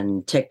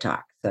in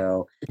TikTok.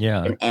 So you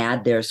can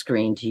add their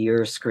screen to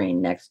your screen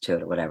next to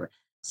it or whatever.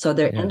 So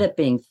there end up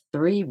being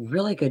 3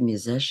 really good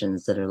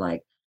musicians that are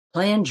like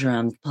playing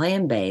drums,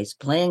 playing bass,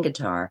 playing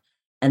guitar.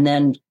 And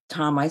then,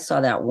 Tom, I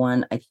saw that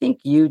one. I think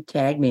you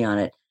tagged me on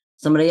it.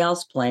 Somebody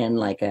else playing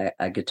like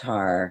a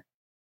guitar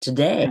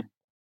today.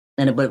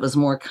 But it was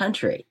more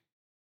country,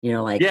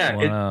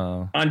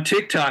 on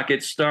TikTok,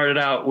 it started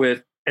out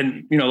with,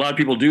 and, a lot of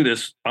people do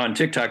this on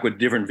TikTok with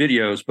different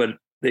videos, but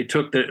they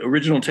took the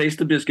original Taste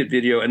the Biscuit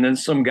video and then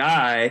some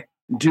guy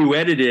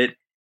duetted it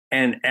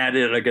and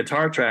added a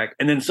guitar track,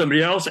 and then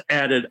somebody else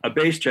added a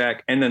bass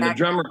track, and then the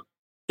drummer.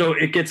 So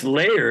it gets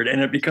layered,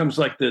 and it becomes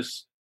like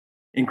this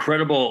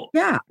incredible,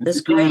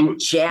 this great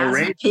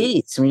jazzy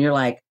piece. When you're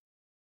like,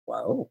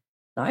 "Whoa,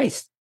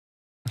 nice."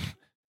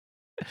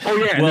 Oh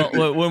yeah.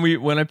 Well,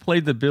 when I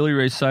played the Billy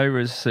Ray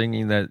Cyrus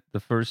singing the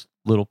first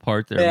little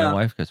part there, my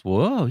wife goes,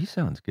 "Whoa, he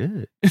sounds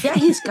good." Yeah,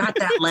 he's got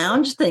that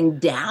lounge thing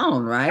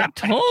down, right?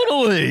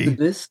 Totally. The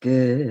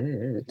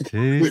biscuit.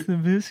 Taste the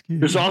biscuit.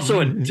 There's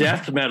also a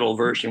death metal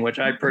version, which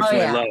I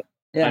personally love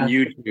on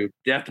YouTube.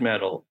 Death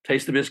metal,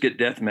 Taste the Biscuit,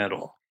 death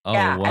metal. Oh,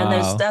 wow. And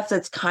there's stuff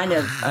that's kind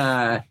of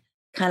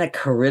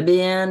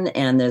Caribbean,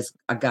 and there's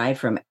a guy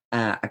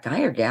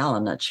or gal,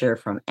 I'm not sure,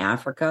 from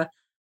Africa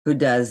who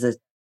does this.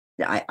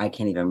 I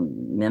can't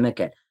even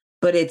mimic it,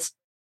 but it's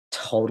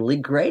totally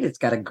great. It's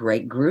got a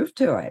great groove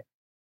to it.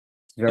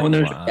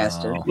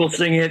 People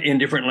sing it in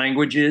different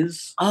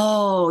languages.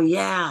 Oh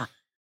yeah,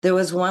 there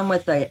was one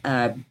with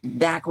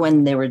back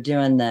when they were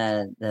doing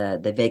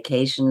the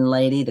vacation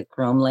lady, the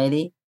Chrome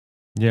lady.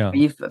 Yeah, are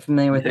you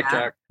familiar with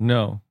that?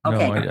 No.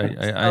 Okay,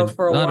 so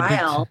for a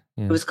while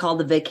it was called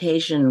the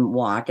Vacation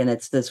Walk, and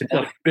it's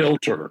a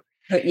filter.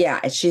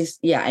 Yeah,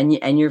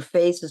 and your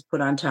face is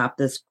put on top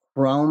this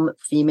chrome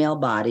female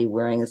body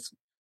wearing a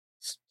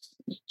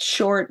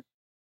short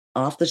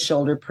off the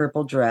shoulder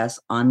purple dress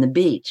on the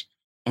beach.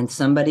 And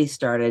somebody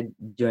started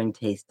doing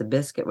Taste the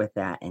Biscuit with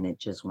that, and it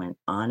just went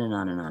on and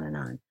on and on and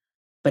on.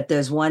 But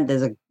there's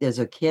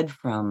a kid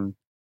from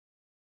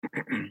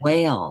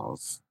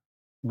Wales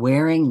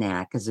wearing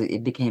that because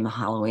it became a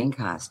Halloween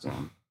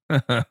costume,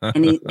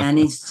 and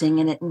he's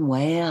singing it in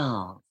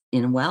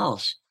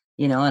Welsh,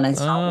 And I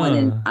saw one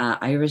in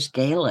Irish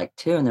Gaelic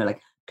too, and they're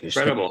like,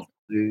 incredible.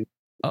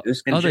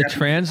 They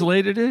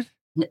translated it?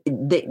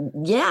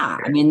 Yeah,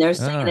 I mean, they're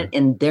singing it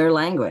in their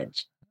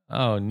language.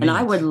 Oh, neat. And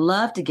I would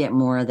love to get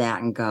more of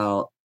that and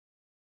go,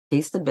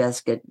 Taste the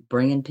Biscuit,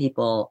 bringing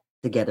people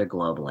together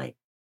globally.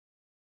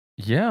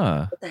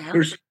 Yeah. What the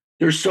hell?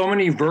 There's so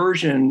many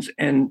versions,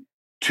 and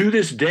to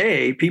this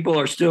day, people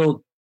are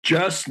still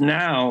just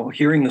now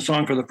hearing the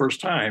song for the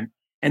first time,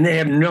 and they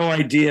have no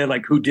idea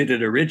like who did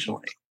it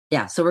originally.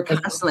 Yeah, so we're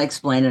constantly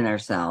explaining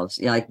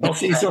ourselves. I'll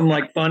see some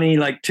like funny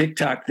like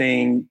TikTok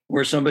thing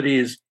where somebody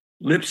is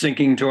lip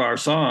syncing to our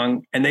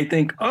song, and they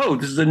think, "Oh,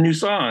 this is a new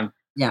song."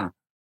 Yeah.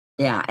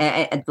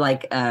 I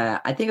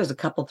think it was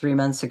 3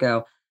 months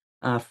ago,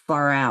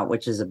 Far Out,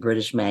 which is a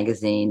British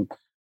magazine,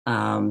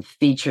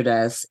 featured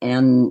us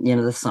and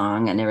the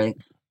song and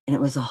everything, and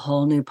it was a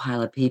whole new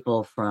pile of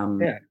people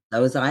from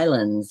those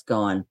islands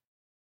going,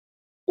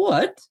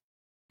 "What?"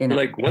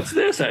 Like, what's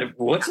this?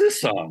 What's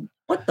this song?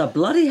 What the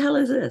bloody hell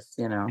is this?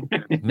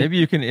 Maybe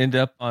you can end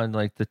up on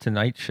like the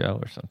Tonight Show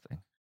or something.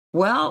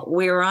 Well,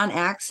 we were on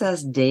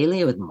Access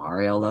Daily with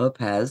Mario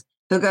Lopez,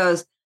 who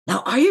goes,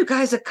 "Now, are you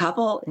guys a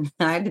couple?" And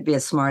I had to be a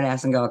smart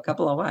ass and go, "A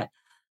couple of what?"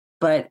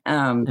 But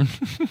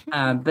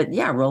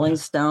yeah, Rolling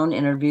Stone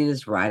interviewed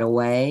us right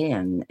away,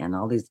 and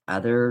all these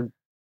other.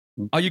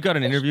 Oh, you got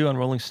an interview on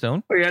Rolling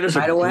Stone? Oh, yeah, that's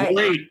right away.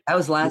 Great, that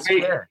was last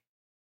year.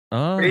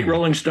 Oh. Great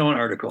Rolling Stone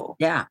article.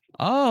 Yeah.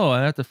 Oh,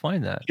 I have to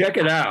find that. Check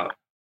it out.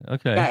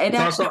 Okay. Yeah, it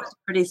actually was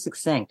pretty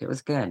succinct. It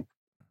was good.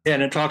 Yeah,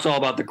 and it talks all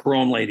about the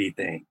Chrome Lady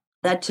thing.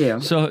 That too.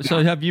 So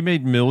have you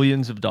made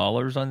millions of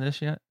dollars on this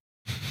yet?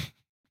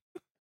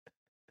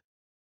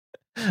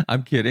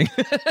 I'm kidding.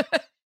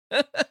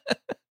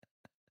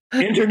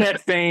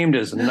 Internet fame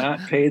does not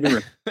pay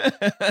the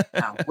rent.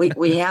 No,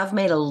 we have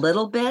made a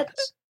little bit.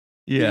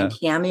 Yeah.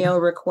 Cameo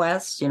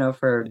requests,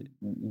 for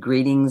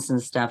greetings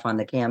and stuff on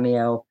the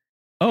Cameo.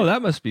 Oh,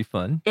 that must be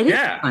fun. It is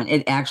fun.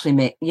 It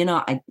actually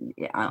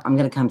I'm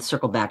going to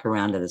circle back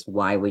around to this,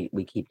 why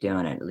we keep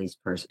doing it, at least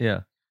personally.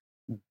 Yeah.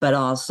 But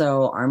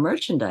also our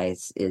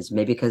merchandise is,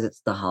 maybe because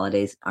it's the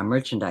holidays, our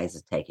merchandise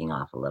is taking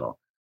off a little.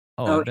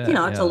 Oh, so, bet,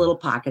 it's a little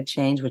pocket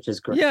change, which is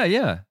great.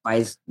 Yeah.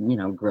 Buys,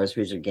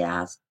 groceries or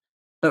gas.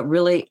 But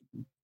really,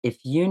 if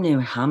you knew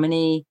how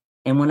many,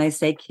 and when I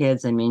say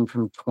kids, I mean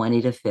from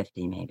 20 to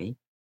 50, maybe,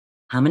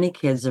 how many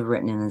kids have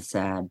written in and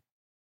said,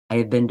 "I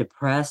have been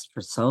depressed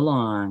for so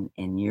long,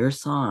 and your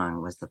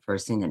song was the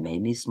first thing that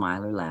made me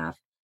smile or laugh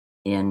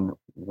in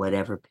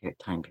whatever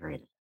time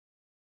period."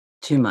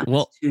 2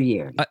 months, 2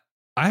 years.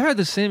 I had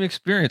the same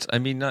experience. I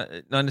mean, not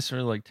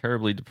necessarily like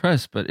terribly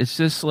depressed, but it's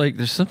just like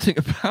there's something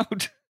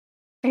about.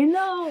 I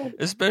know.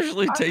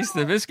 Especially Taste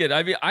the Biscuit.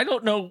 I mean, I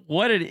don't know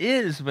what it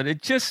is, but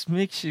it just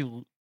makes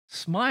you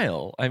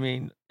smile. I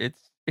mean, it's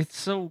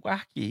so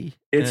wacky.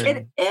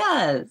 It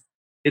is.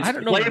 It's I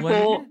don't know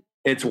playful.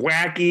 It's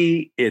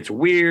wacky. It's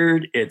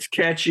weird. It's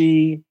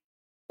catchy.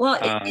 Well,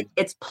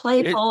 it's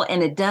playful,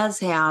 and it does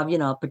have,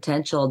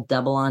 potential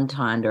double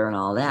entendre and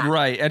all that.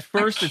 Right. At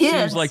first, it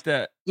seems like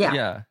that.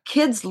 Yeah.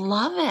 Kids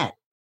love it.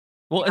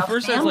 Well, at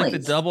first, there's like the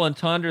double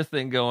entendre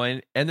thing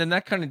going, and then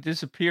that kind of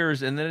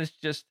disappears, and then it's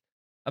just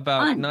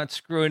about not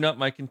screwing up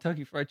my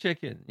Kentucky Fried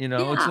Chicken.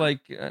 It's like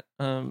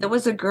there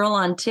was a girl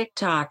on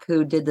TikTok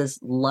who did this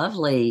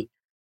lovely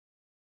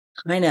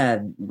kind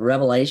of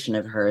revelation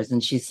of hers,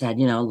 and she said,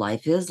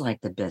 life is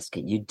like the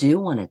biscuit. You do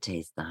want to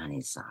taste the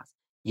honey sauce.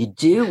 You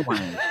do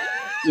want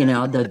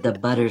the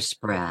butter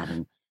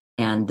spread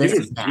and this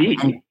is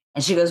that.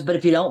 And she goes, but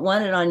if you don't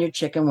want it on your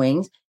chicken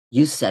wings,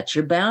 you set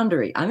your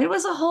boundary. I mean, it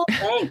was a whole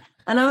thing,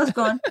 and I was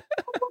going,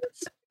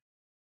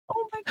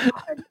 oh my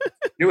God.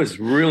 It was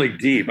really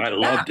deep. I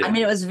loved it. I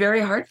mean, it was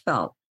very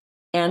heartfelt.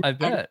 And, I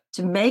bet. and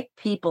to make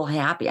people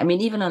happy. I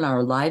mean, even on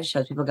our live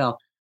shows, people go,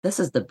 "This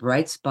is the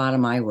bright spot of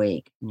my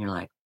week." And you're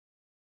like,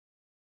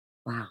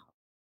 wow.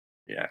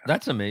 Yeah.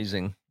 That's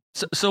amazing.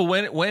 So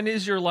when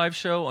is your live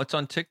show? It's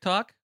on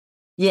TikTok?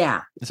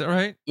 Yeah. Is that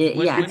right?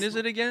 When is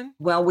it again?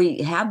 Well, we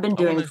have been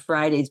doing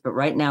Fridays, but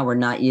right now we're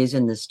not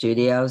using the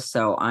studio.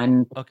 So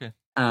I'm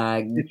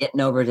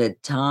getting over to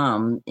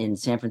Tom in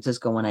San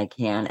Francisco when I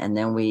can. And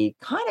then we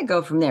kind of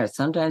go from there.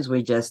 Sometimes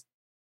we just,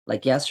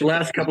 like yesterday. The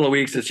last couple of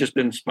weeks, it's just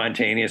been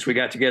spontaneous. We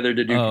got together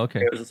to do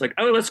videos. It's like,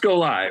 let's go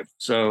live.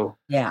 So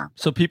yeah.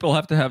 So people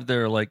have to have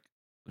their like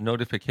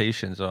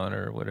notifications on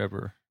or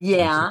whatever.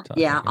 Yeah.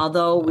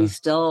 Although we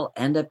still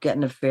end up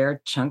getting a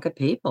fair chunk of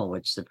people,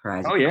 which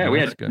surprised me. Oh yeah, we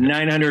had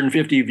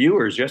 950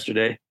 viewers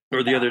yesterday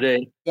or the other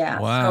day. Yeah.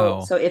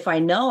 Wow. So if I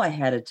know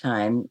ahead of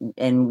time,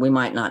 and we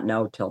might not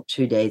know till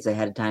 2 days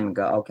ahead of time and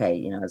go, okay,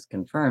 it's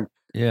confirmed.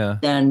 Yeah.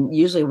 Then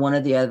usually one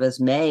of the others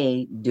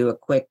may do a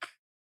quick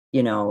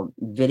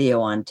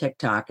video on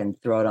TikTok and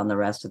throw it on the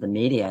rest of the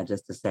media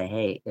just to say,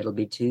 hey, it'll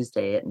be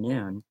Tuesday at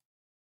noon.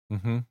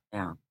 Mm-hmm.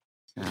 Yeah.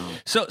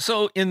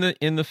 So in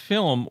the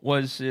film,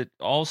 was it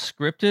all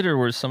scripted or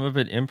was some of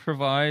it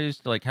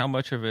improvised? Like how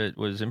much of it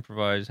was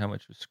improvised? How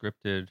much was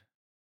scripted?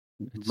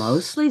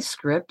 Mostly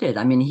scripted.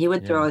 I mean, he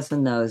would throw us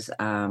in those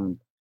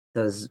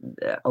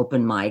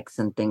open mics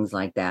and things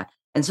like that.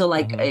 And so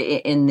like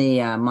in the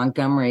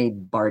Montgomery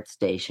BART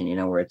station,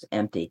 where it's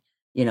empty,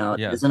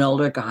 there's an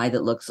older guy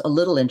that looks a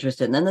little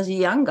interested. And then there's a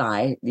young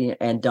guy,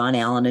 and Don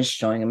Allen is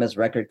showing him his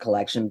record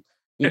collection.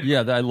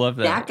 Yeah, I love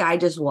that. That guy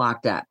just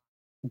walked up.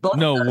 Both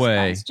no of those way.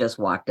 guys just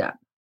walked up.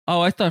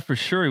 Oh, I thought for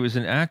sure he was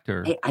an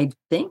actor. I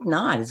think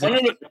not.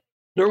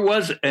 There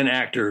was an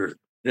actor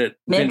that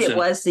maybe Vincent, it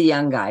was the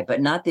young guy, but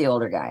not the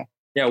older guy.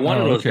 Yeah,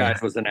 one of those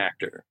guys was an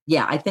actor.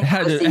 Yeah, I think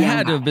it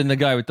had to have been the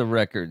guy with the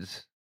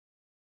records.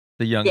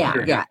 The young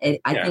guy. Yeah.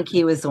 I think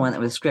he was the one that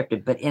was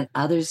scripted. But in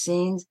other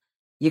scenes,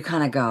 you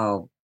kind of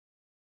go,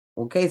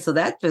 okay, so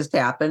that just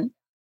happened.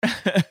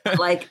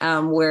 Like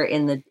where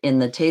in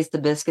the Taste the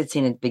Biscuit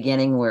scene at the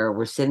beginning, where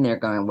we're sitting there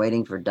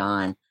waiting for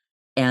Don,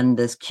 and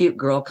this cute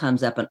girl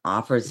comes up and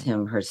offers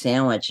him her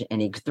sandwich,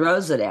 and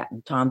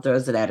Tom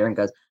throws it at her and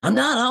goes, "I'm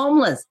not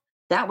homeless."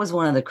 That was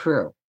one of the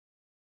crew.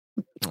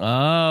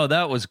 Oh,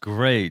 that was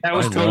great. That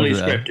was totally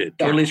scripted.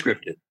 Yeah. Totally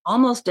scripted.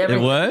 Almost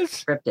everything. It was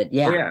scripted.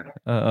 Yeah.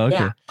 Oh, yeah. Okay.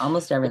 Yeah,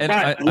 almost everything.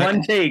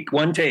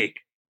 One take.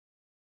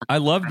 I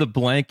love the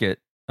blanket.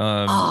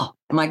 Oh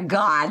my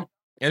God.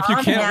 If you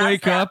can't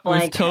wake up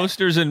with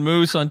toasters and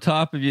mousse on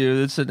top of you,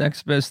 that's the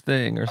next best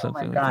thing or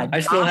something. Oh my God. I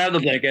still have the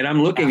blanket.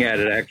 I'm looking at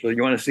it, actually.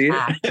 You want to see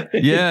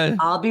it? Yeah.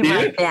 I'll be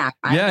right back.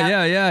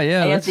 Yeah. I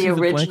have the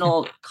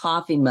original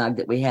coffee mug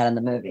that we had in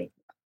the movie.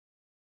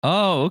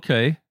 Oh,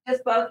 okay.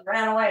 Just both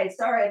ran away.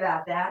 Sorry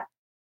about that.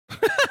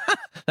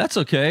 That's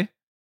okay.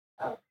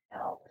 Oh,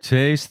 no.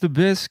 Taste the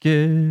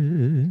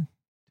biscuit.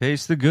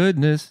 Taste the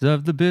goodness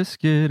of the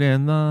biscuit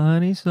and the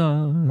honey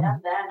sauce.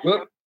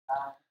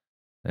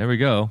 There we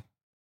go.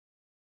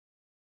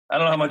 I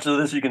don't know how much of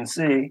this you can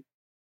see.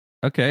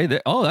 Okay.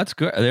 That's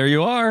good. There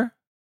you are.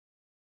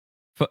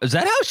 Is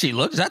that how she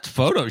looks? That's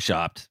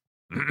photoshopped.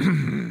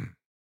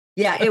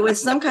 Yeah, it was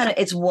some kind of,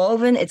 it's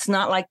woven. It's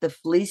not like the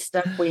fleece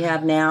stuff we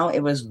have now. It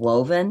was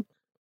woven.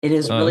 It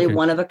is really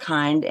one of a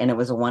kind, and it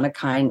was a one of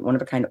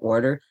a kind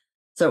order.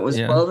 So it was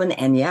woven,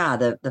 and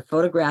the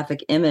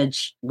photographic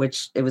image,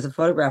 which it was a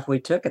photograph we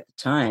took at the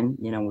time,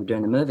 we're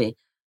doing the movie.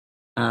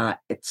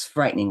 It's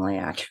frighteningly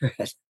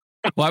accurate.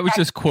 Well, I was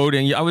just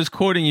quoting you. I was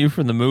quoting you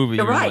from the movie.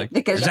 You're right. Like,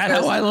 because is that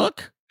how I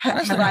look?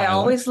 Have I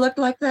always looked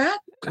like that?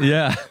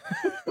 Yeah.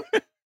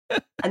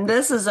 And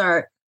this is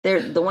the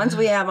ones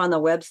we have on the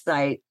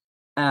website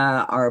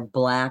are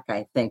black,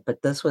 I think,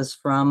 but this was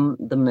from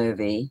the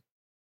movie.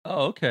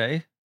 Oh,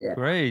 okay. Yeah.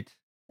 Great.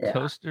 Yeah.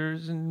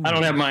 Toasters and I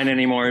don't have mine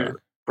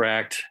anymore.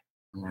 Cracked.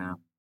 Yeah.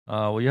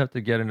 Well, you have to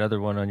get another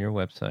one on your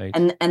website.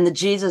 And the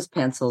Jesus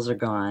pencils are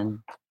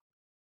gone.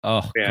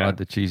 Oh God,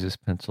 the Jesus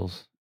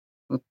pencils.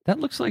 That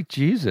looks like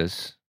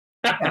Jesus.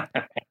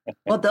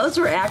 Well, those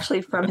were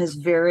actually from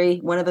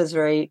one of his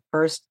very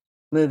first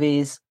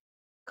movies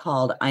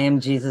called I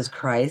Am Jesus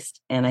Christ.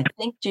 And I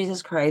think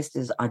Jesus Christ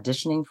is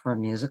auditioning for a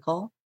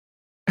musical.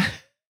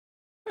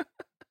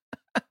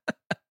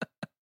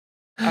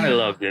 I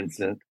love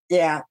Vincent.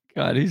 Yeah.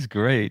 God, he's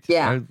great.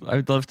 Yeah.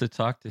 I'd love to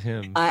talk to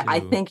him. I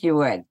think you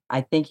would.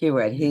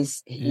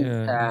 He's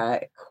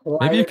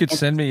maybe you could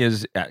send me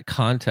his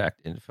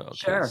contact info.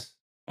 Sure.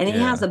 And he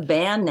has a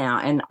band now,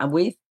 and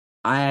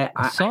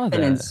I've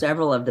been in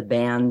several of the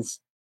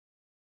band's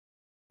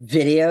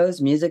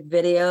music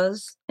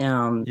videos.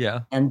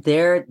 And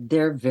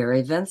they're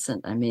very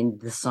Vincent. I mean,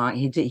 the song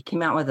he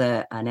came out with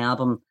an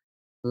album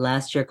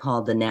last year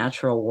called The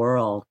Natural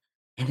World,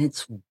 and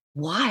it's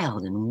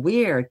wild and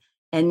weird,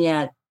 and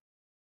yet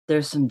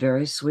there's some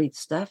very sweet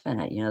stuff in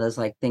it. There's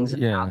like things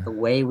about the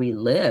way we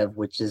live,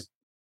 which is,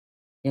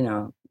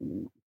 not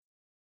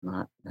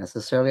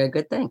necessarily a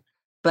good thing,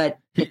 but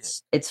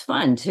it's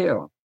fun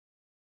too.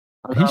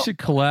 He should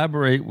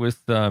collaborate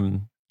with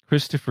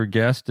Christopher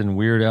Guest and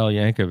Weird Al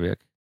Yankovic.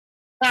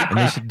 And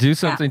they should do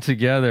something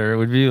together. It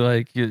would be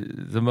like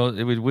it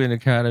would win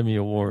Academy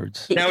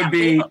Awards. That would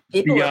be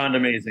beyond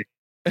amazing.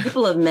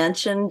 People have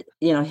mentioned,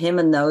 him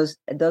and those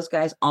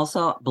guys.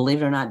 Also,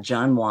 believe it or not,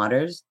 John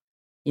Waters.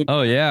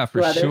 Oh yeah,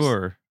 for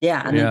sure.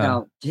 Yeah, and they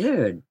go,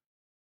 dude,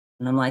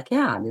 and I'm like,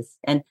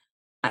 and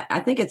I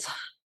think it's.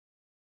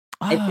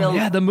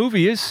 The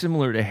movie is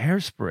similar to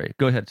Hairspray.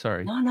 Go ahead,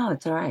 sorry. No,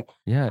 it's all right.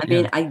 Yeah, I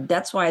mean,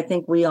 that's why I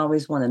think we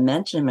always want to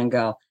mention him and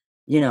go,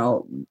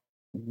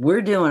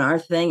 we're doing our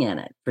thing in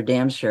it for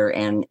damn sure,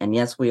 and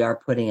yes, we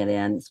are putting it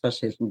in,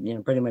 especially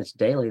pretty much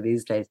daily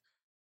these days.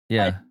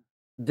 Yeah. But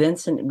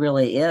Vincent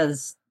really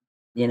is,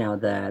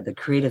 the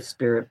creative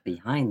spirit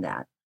behind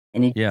that.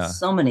 And he does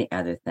so many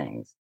other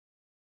things,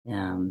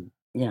 and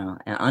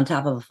on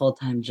top of a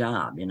full-time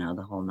job,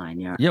 the whole 9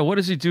 yards. Yeah. What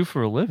does he do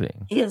for a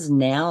living? He is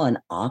now an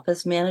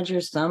office manager,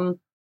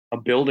 a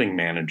building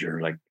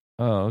manager. Like,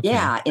 oh, okay.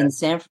 Yeah.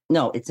 It's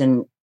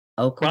in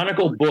Oakland.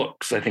 Chronicle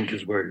Books, I think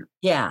is where.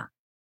 Yeah.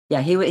 Yeah,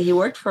 he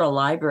worked for a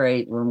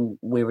library when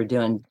we were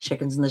doing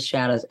Chickens in the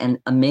Shadows, and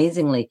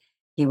amazingly,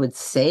 he would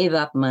save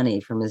up money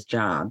from his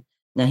job.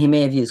 Now he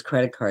may have used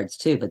credit cards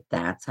too, but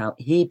that's how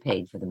he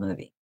paid for the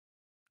movie.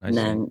 And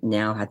then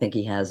now I think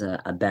he has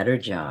a better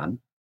job.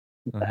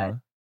 But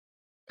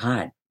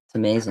God, it's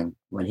amazing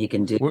what he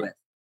can do with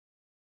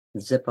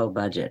Zippo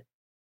budget.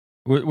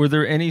 Were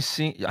there any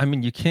scene? I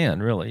mean, you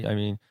can really. I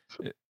mean,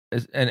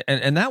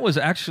 and that was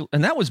actually,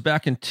 and that was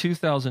back in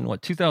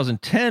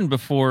 2010,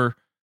 before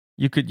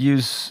you could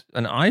use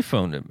an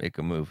iPhone to make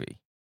a movie.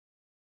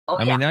 Oh,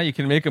 I mean, now you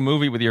can make a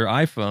movie with your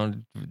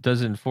iPhone, it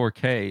does it in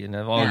 4K, and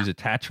have all these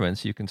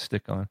attachments you can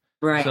stick on.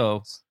 Right.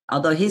 So,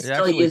 although he's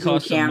still using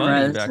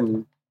cameras,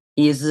 and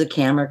he uses a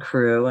camera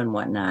crew and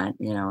whatnot,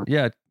 you know.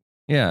 Yeah.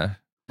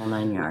 All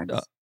 9 yards.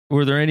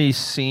 Were there any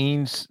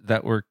scenes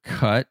that were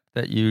cut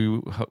that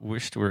you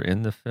wished were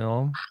in the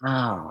film?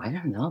 Oh, I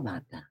don't know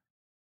about that.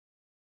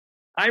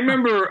 I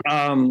remember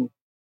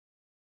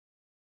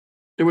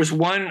there was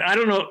one. I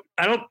don't know.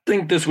 I don't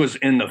think this was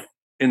in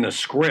the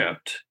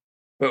script,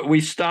 but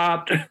we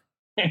stopped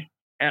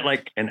at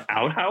like an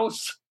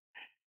outhouse,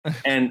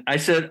 and I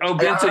said, "Oh,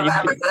 Vincent,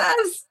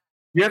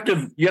 you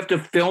have to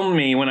film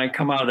me when I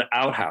come out of the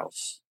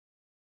outhouse."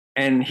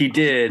 And he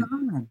did,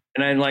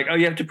 and I'm like, "Oh,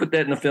 you have to put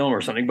that in the film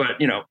or something."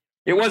 But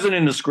it wasn't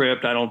in the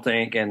script, I don't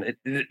think, and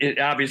it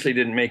obviously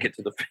didn't make it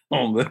to the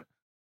film. But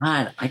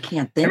God, I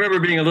can't think. I remember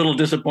being a little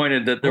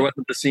disappointed that there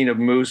wasn't the scene of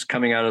Moose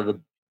coming out of the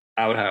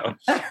outhouse.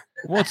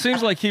 Well, it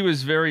seems like he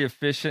was very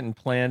efficient and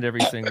planned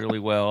everything really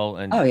well.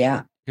 And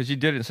because you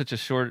did it in such a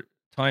short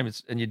time,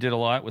 and you did a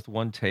lot with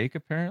one take,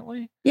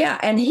 apparently. Yeah,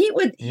 and he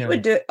would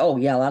do a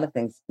lot of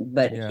things,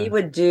 but he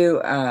would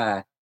do.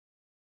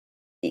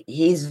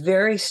 He's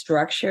very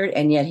structured,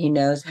 and yet he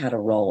knows how to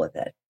roll with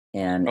it.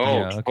 And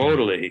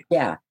totally.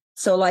 Yeah.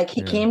 So like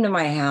he came to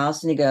my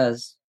house and he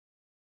goes,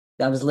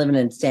 I was living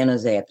in San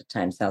Jose at the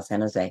time, South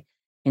San Jose.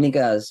 And he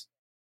goes,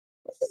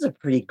 "This is a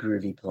pretty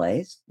groovy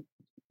place.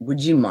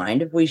 Would you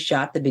mind if we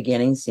shot the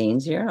beginning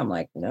scenes here?" I'm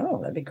like, "No,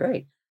 that'd be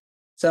great."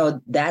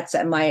 So that's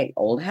at my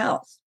old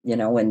house,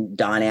 when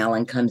Don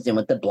Allen comes in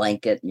with the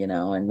blanket,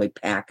 and we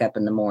pack up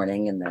in the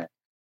morning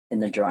in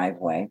the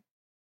driveway.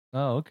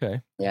 Oh,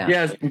 okay. Yeah.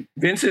 Yes,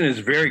 Vincent is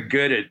very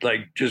good at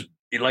just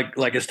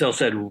like Estelle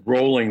said,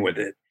 rolling with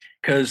it.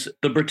 Because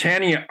the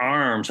Britannia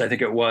Arms, I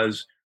think it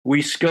was,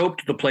 we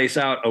scoped the place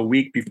out a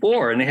week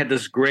before, and they had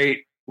this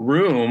great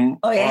room.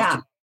 Oh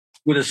yeah.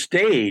 With a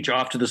stage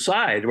off to the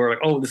side. We're like,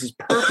 "Oh, this is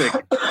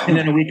perfect." And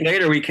then a week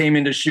later, we came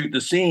in to shoot the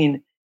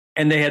scene,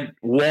 and they had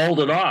walled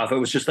it off. It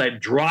was just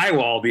that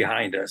drywall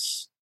behind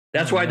us.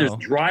 That's why there's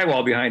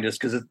drywall behind us,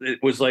 because it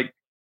was like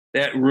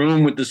that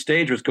room with the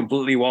stage was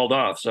completely walled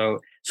off.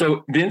 So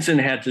Vincent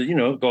had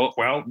to, go,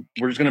 "Well,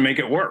 we're just going to make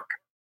it work."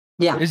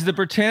 Yeah. Is the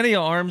Britannia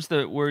Arms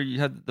where you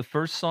had the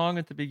first song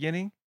at the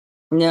beginning?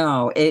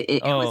 No,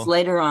 it was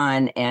later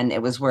on, and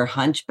it was where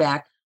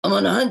Hunchback, "I'm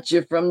gonna hunt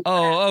you from."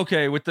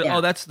 Okay. With the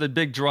that's the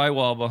big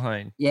drywall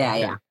behind. Yeah, okay.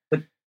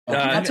 yeah.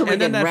 That's what we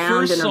did,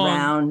 round and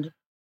around.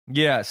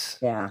 Yes.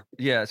 Yeah.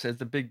 Yes, as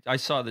the big. I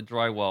saw the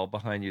drywall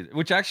behind you,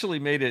 which actually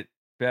made it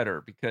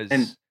better because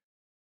the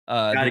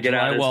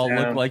drywall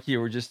looked like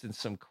you were just in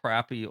some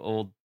crappy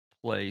old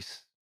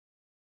place.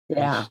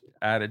 Yeah.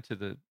 Added to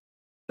the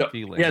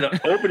feeling. Yeah,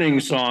 the opening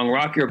song,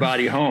 "Rock Your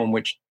Body Home,"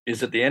 which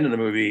is at the end of the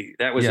movie,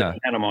 that was in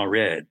Panama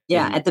Red.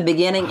 Yeah, at the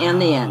beginning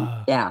and the end.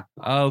 Yeah.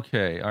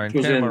 Okay. All right. It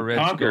was Panama Red,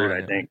 Concord,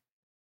 I think.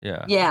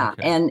 Yeah. Yeah,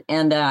 okay.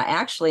 and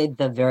actually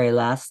the very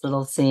last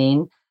little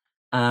scene,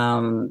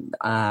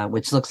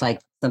 which looks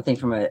like something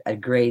from a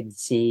grade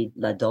C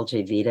La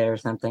Dolce Vita or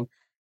something.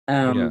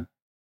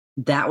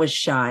 That was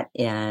shot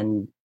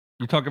in.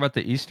 You talk about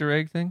the Easter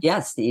egg thing?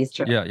 Yes, the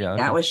Easter egg. Yeah, yeah.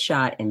 Okay. That was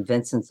shot in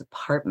Vincent's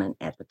apartment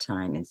at the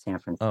time in San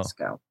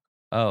Francisco.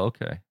 Oh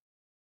okay.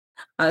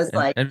 I was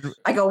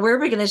I go, "Where are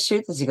we going to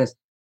shoot this?" He goes,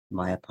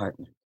 "My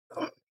apartment."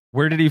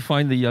 Where did he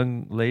find the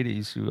young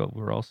ladies who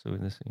were also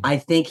in the scene? I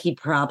think he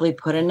probably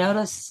put a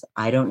notice.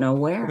 I don't know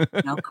where.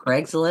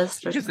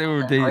 Craigslist or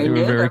something. They were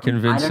very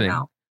convincing. I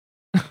don't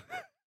know.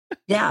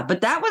 Yeah,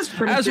 but that was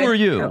pretty. As were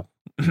you.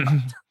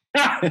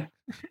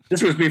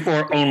 This was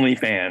before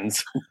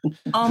OnlyFans.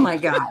 Oh my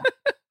God.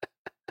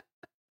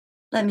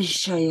 Let me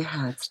show you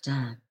how it's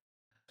done.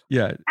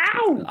 Yeah.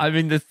 Ow! I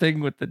mean, the thing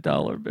with the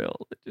dollar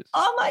bill.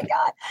 Oh my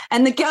God.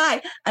 And the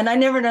guy, and I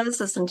never noticed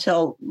this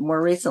until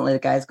more recently, the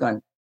guy's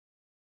going.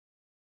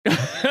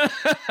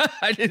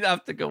 I didn't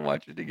have to go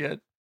watch it again.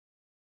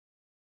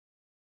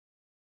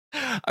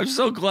 I'm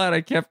so glad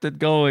I kept it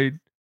going.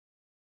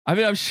 I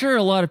mean, I'm sure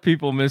a lot of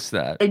people miss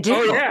that. They do.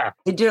 Oh, yeah.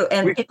 They do.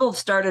 And people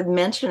started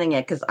mentioning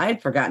it because I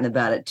had forgotten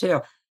about it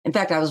too. In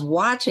fact, I was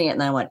watching it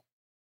and I went,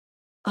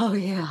 "Oh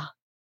yeah."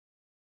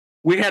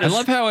 I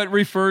love how it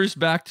refers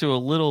back to a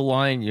little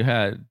line you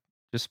had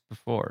just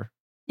before.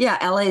 Yeah,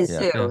 LA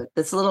Zoo. Yeah.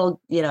 This little,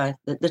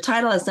 the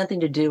title has nothing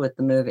to do with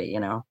the movie,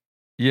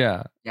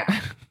 Yeah.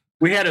 Yeah.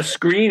 We had a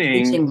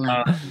screening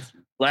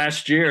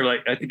last year,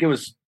 I think it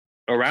was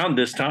around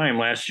this time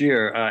last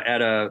year,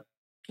 at a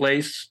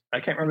place, I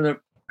can't remember the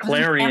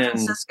Clarion. San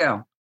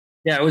Francisco.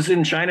 Yeah, it was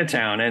in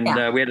Chinatown, and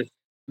Yeah.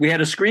 we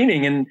had a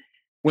screening, and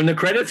when the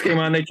credits came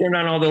on, they turned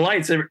on all the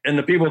lights, and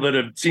the people that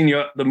have seen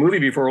the movie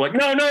before were like,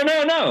 "No, no,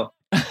 no, no,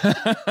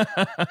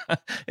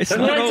 It's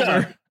turn the not lights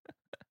over."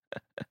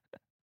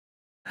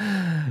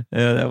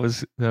 Yeah, that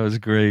was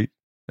great.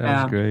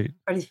 That was great.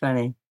 Pretty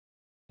funny.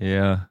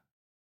 Yeah.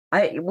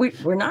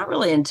 We're not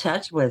really in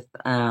touch with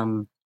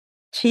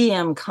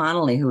T.M.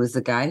 Connolly, who was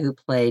the guy who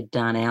played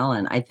Don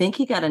Allen. I think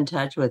he got in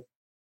touch with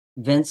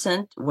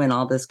Vincent when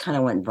all this kind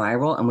of went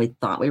viral, and we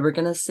thought we were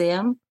going to see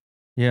him.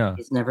 Yeah.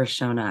 He's never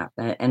shown up,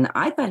 and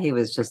I thought he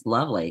was just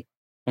lovely.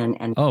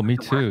 And oh, me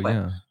too.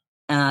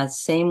 Yeah.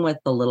 Same with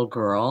the little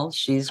girl.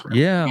 She's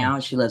now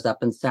she lives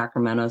up in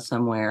Sacramento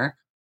somewhere,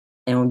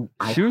 and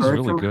I heard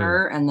really from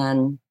her, and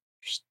then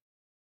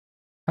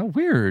how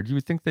weird! You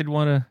would think they'd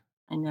want to.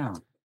 I know.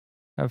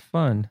 Have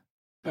fun.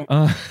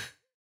 Yeah.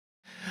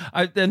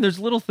 And there's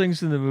little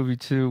things in the movie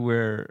too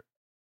where,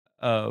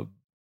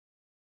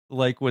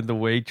 like when the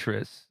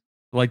waitress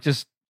like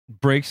just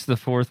breaks the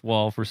fourth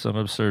wall for some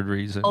absurd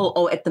reason.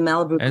 Oh, at the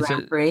Malibu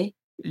Grand Prix.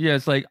 Yeah,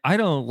 it's like I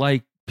don't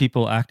like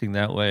people acting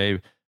that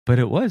way, but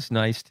it was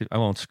nice to. I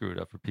won't screw it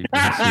up for people to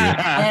see it.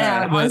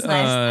 Yeah, it was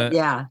nice.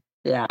 Yeah.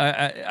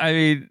 I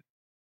mean,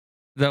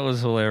 that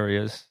was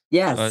hilarious.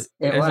 Yes,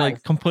 it was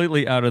like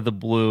completely out of the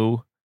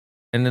blue.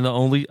 And then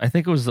I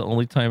think it was the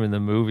only time in the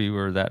movie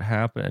where that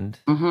happened.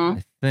 Mm-hmm.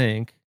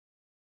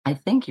 I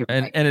think you're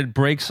right. And it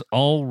breaks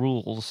all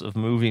rules of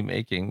movie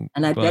making.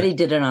 And I bet he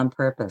did it on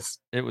purpose.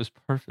 It was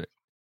perfect.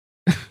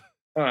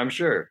 Oh, I'm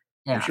sure.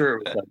 Yeah. I'm sure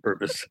it was on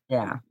purpose.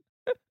 Yeah.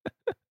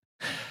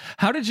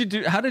 How did you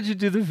do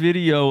the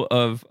video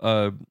of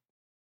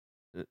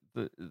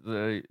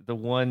the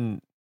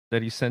one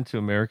that he sent to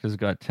America's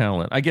Got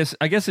Talent? I guess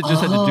it just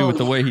had to do with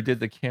the way he did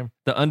the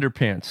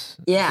underpants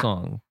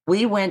song.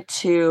 We went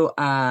to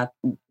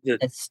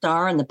the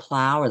Star and the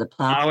Plow, or the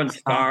Plow and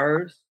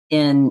Stars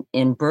in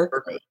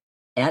Berkeley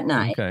at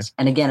night. Okay.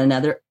 And again,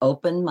 another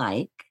open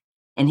mic.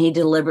 And he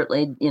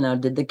deliberately,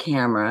 did the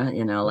camera,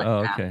 like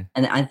that. Okay.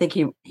 And I think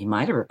he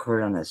might have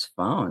recorded on his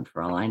phone,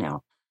 for all I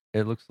know.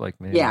 It looks like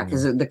maybe. Yeah,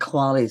 because the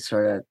quality's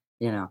sort of,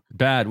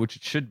 bad, which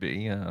it should be.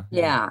 Yeah.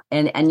 Yeah.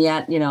 And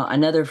yet,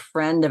 another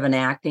friend of an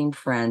acting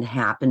friend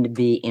happened to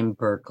be in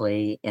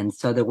Berkeley. And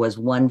so there was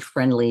one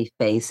friendly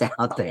face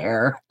out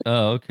there.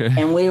 Oh, okay.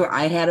 And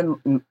I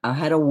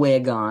had a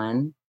wig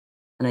on,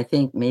 and I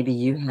think maybe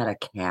you had a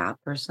cap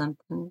or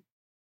something.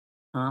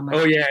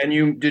 Oh yeah. And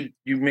you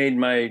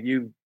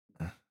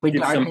we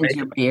darkened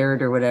your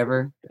beard or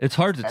whatever. It's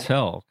hard to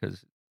tell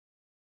because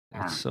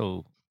it's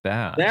so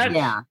bad.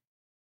 Yeah.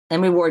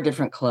 And we wore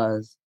different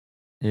clothes.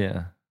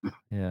 Yeah.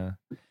 Yeah.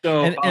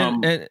 So,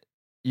 and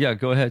yeah,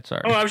 go ahead.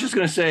 Sorry. Oh, I was just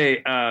going to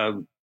say,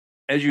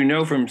 as you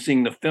know from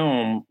seeing the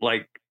film,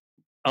 like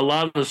a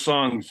lot of the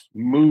songs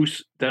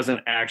Moose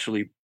doesn't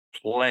actually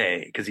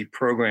play because he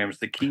programs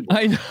the keyboard.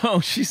 I know.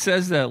 She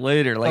says that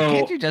later. Like,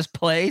 can't you just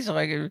play so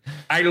I can?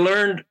 I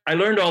learned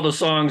all the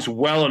songs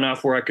well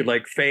enough where I could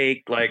like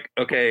fake, like,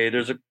 okay,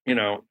 there's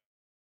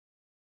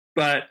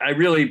but I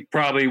really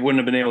probably wouldn't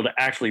have been able to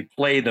actually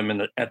play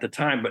them at the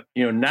time. But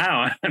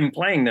now I'm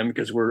playing them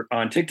because we're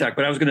on TikTok.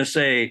 But I was going to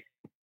say,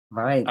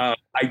 right?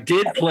 I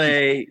did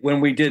play when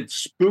we did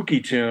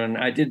Spooky Tune.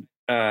 I did.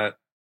 Oh,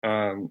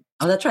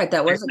 that's right.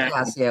 That was a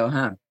Casio,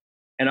 huh?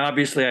 And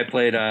obviously, I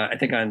played. I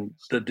think on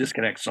the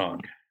Disconnect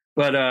song.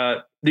 But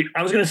I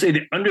was going to say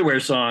the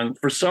Underwear song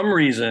for some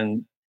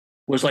reason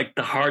was like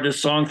the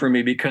hardest song for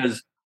me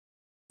because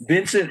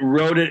Vincent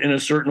wrote it in a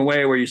certain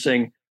way where you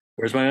sing,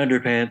 "Where's my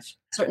underpants?"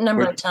 Certain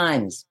number of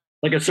times.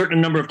 Like a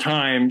certain number of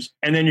times,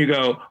 and then you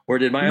go, "Where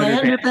did my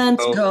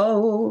underpants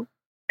go?"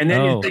 And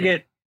then you sing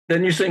it.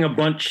 Then you sing a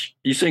bunch.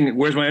 You sing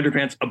 "Where's my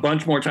underpants" a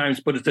bunch more times,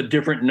 but it's a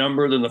different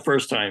number than the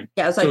first time.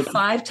 Yeah, it was like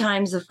 5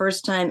 times the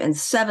first time and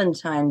 7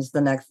 times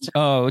the next time.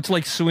 Oh, it's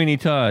like Sweeney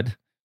Todd.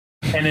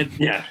 And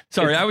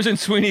Sorry, I was in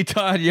Sweeney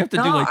Todd. You have to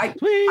do like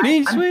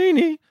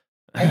Sweeney.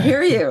 I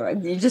hear you.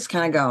 You just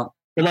kind of go.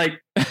 But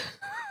like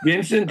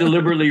Vincent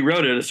deliberately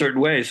wrote it a certain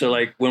way. So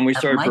like when we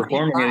started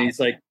performing it, he's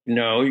like,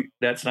 "No,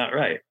 that's not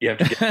right. You have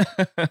to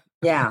get."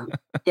 Yeah.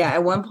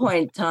 At one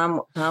point,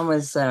 Tom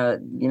was,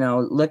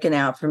 looking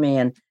out for me,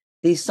 and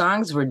these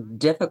songs were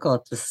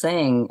difficult to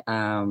sing.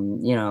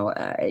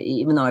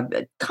 Even though I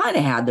kind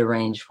of had the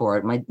range for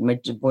it, my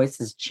voice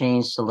has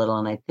changed a little,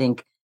 and I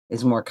think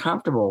is more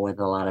comfortable with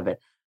a lot of it.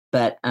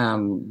 But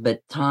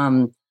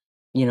Tom,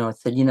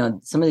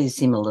 said, some of these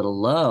seem a little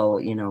low.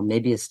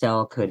 Maybe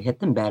Estelle could hit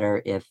them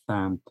better if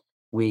and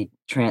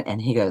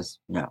he goes,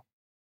 "No,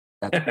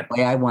 that's the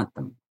way I want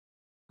them."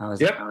 I was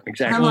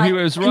exactly. Well, he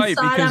was right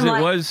because it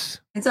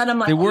was. Inside, I'm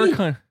like, they were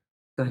kind.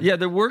 Yeah,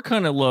 they were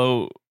kind of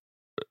low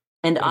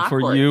and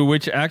awkward for you,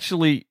 which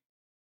actually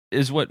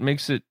is what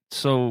makes it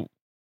so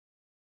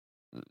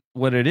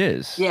what it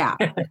is. Yeah.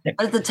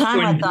 At the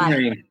time,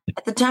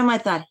 I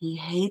thought he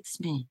hates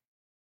me.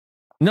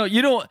 No,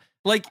 you don't.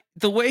 Like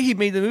the way he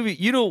made the movie,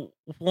 you don't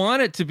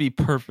want it to be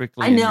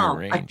perfectly in your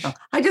range.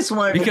 I just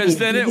wanted because to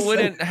be then it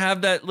wouldn't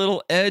have that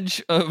little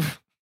edge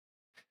of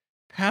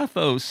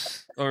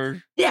pathos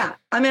or Yeah.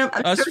 I mean,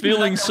 I'm us sure he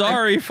feeling went,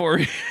 sorry for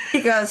you.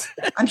 he goes,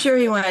 I'm sure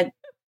he went,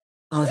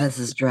 oh, this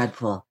is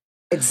dreadful.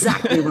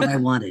 Exactly what I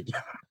wanted.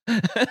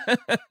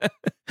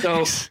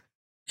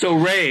 So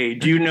Ray,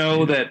 do you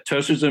know that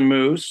Toasters and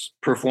Moose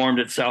performed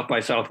at South by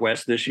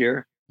Southwest this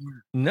year?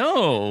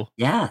 No.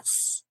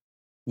 Yes.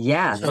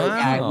 Yes.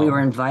 Wow. We were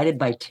invited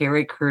by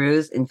Terry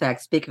Crews. In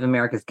fact, speak of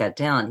America's Got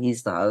Talent,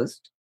 he's the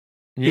host.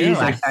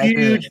 Yeah. He's a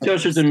huge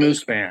Toasters and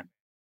Moose fan.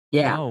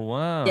 Yeah. Oh,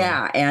 wow.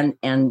 Yeah.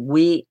 And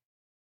we,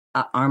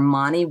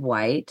 Armani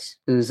White,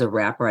 who's a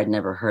rapper I'd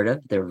never heard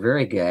of, they're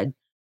very good.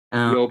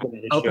 You opened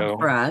the show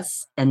for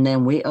us, and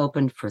then we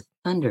opened for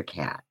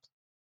Thundercat.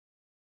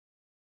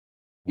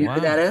 You know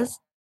who that is?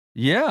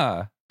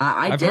 Yeah.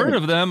 I've heard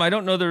of them. I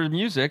don't know their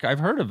music. I've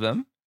heard of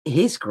them.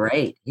 He's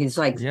great. He's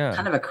like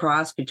kind of a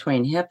cross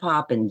between hip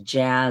hop and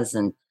jazz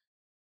and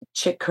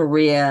Chick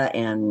Corea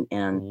and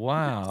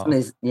wow. some of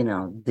his,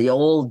 the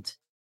old,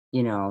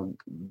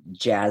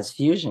 jazz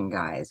fusion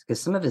guys.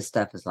 Because some of his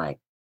stuff is like,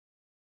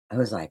 I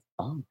was like,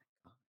 oh my God.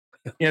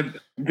 Yeah,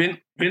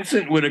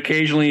 Vincent would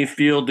occasionally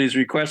field these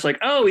requests like,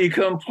 oh, you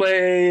come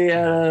play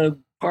at a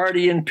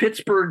party in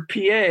Pittsburgh, PA,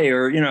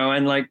 or,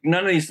 and like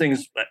none of these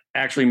things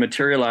actually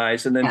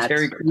materialized. And then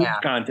Terry Crews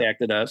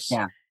contacted us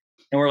and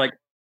we're like,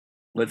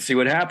 let's see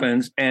what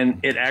happens.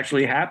 And it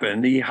actually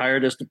happened. He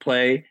hired us to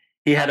play.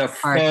 He had a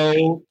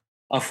faux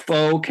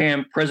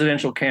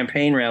presidential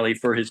campaign rally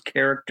for his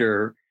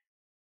character,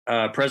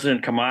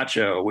 President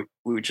Camacho,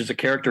 which is a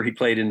character he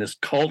played in this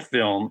cult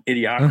film,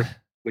 Idiocracy,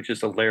 which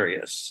is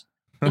hilarious.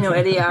 You know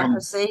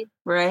Idiocracy,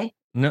 Ray?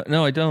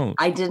 No, I don't.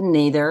 I didn't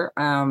either.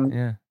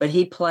 But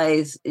he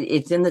plays.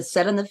 It's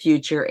set in the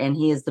future, and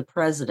he is the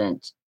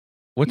president.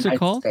 What's it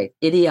called?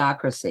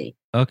 Idiocracy.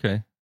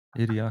 Okay,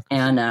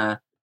 Idiocracy.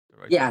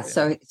 And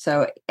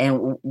so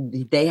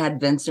they had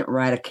Vincent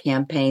write a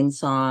campaign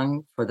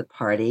song for the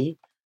party.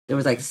 There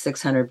was like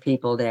 600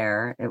 people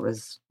there. It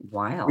was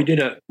wild. We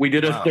did a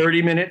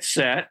 30-minute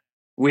set.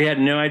 We had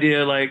no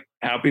idea like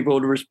how people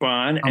would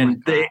respond,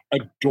 and they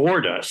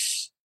adored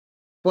us.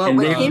 Well,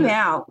 we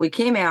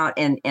came out,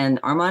 and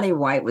Armani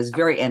White was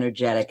very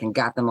energetic and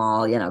got them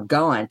all,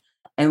 going.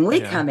 And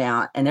we come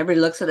out, and everybody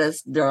looks at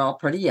us. They're all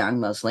pretty young,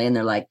 mostly, and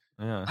they're like,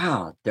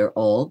 "Wow, they're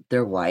old,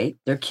 they're white,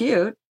 they're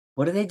cute.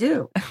 What do they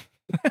do?"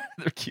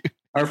 They're cute.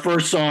 Our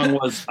first song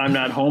was "I'm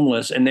Not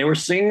Homeless," and they were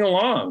singing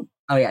along.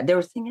 Oh yeah, they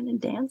were singing and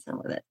dancing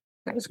with it.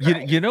 That was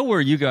great. You know where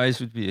you guys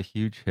would be a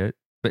huge hit,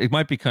 but it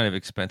might be kind of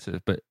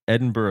expensive. But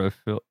Edinburgh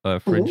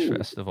Fringe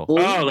Festival.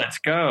 Oh, let's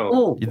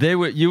go!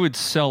 You would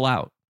sell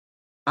out.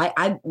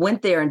 I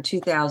went there in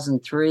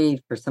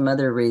 2003 for some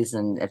other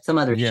reason, at some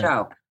other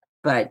show,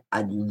 but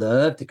I'd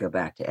love to go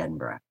back to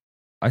Edinburgh.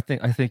 I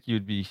think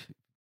you'd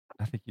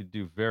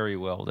do very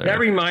well there. That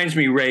reminds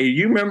me, Ray,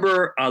 you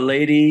remember a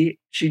lady,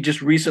 she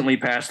just recently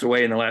passed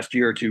away in the last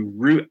year or two.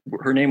 Ruth,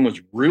 her name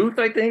was Ruth,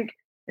 I think.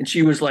 And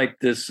she was like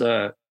this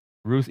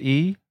Ruth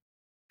E.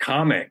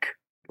 comic,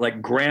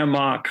 like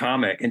grandma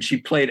comic. And she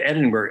played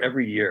Edinburgh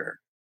every year.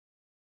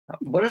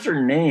 What is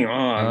her name?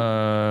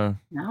 No.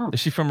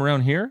 Is she from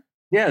around here?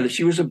 Yeah,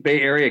 she was a Bay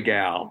Area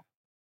gal.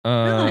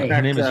 Really?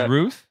 Her name is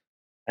Ruth?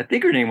 I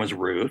think her name was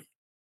Ruth.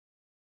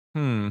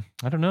 I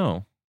don't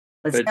know.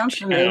 It sounds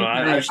familiar,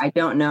 I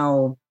don't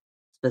know.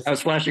 I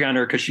was flashing on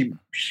her because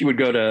she would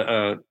go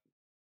to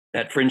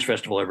that Fringe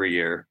Festival every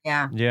year.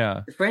 Yeah.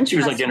 The Fringe she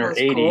was like in her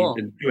 80s cool.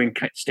 and doing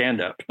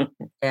stand-up.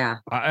 Yeah.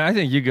 I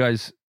think you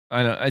guys,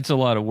 I know it's a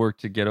lot of work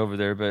to get over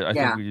there, but I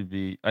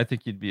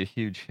think you'd be a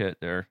huge hit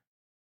there.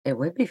 It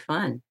would be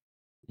fun.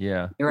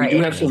 Yeah. You're right.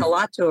 It's a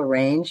lot to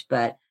arrange,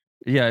 but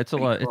yeah, it's a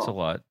lot. Cool. It's a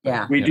lot.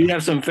 Yeah. We do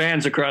have some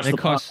fans across the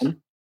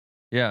pond.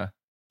 Yeah.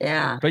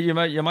 Yeah. But you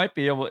might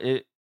be able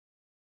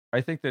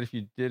I think that if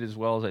you did as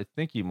well as I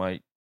think you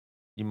might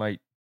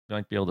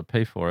be able to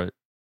pay for it.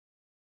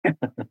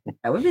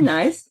 That would be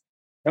nice.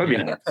 That would be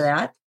nice. For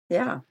that.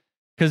 Yeah.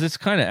 Because it's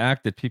kind of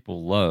act that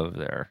people love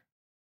there.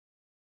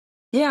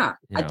 Yeah,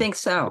 I think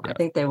so. Yeah. I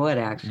think they would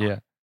actually.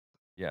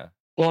 Yeah.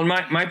 Well,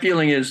 my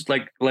feeling is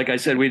like I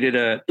said, we did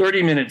a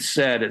 30-minute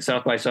set at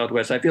South by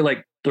Southwest. I feel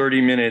like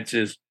 30 minutes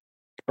is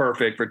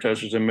perfect for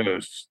Toasters and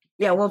Moose.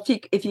 Yeah, well,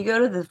 if you go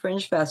to the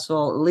Fringe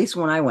Festival, at least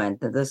when I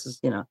went, this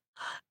is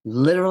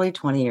literally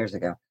 20 years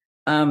ago.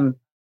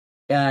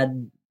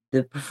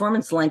 The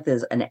performance length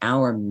is an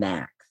hour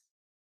max.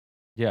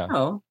 Yeah.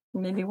 Oh,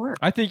 maybe work.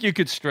 I think you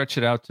could stretch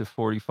it out to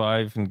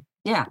 45 and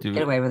get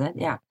away with it.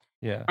 Yeah.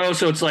 Yeah. Oh,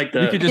 so it's like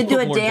you could do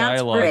a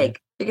dance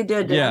break. You could do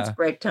a dance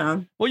break,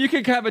 Tom. Well, you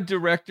could have a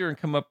director and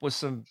come up with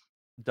some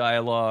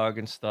dialogue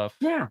and stuff.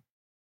 Yeah.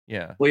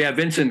 Yeah. Well, yeah,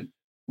 Vincent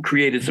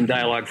created some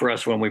dialogue for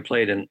us when we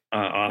played in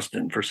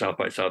Austin for South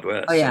by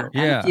Southwest. Oh yeah,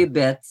 so. a few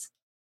bits.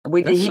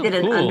 He did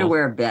an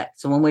underwear bit.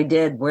 So when we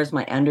did "Where's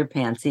My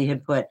Underpants," he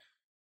had put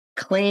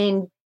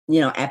clean,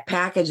 at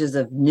packages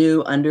of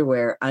new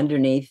underwear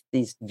underneath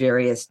these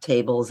various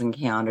tables and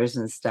counters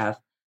and stuff.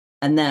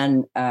 And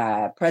then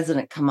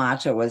President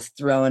Camacho was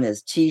throwing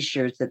his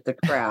T-shirts at the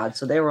crowd,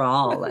 so they were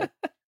all like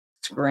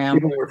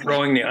scrambling. People were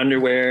throwing the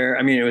underwear.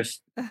 I mean, it was.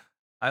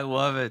 I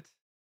love it.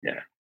 Yeah.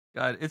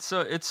 God, it's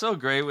so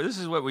great. This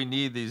is what we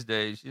need these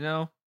days, you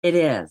know? It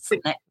is.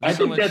 I So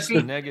think much that's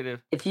the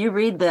negative. If you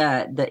read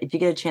if you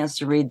get a chance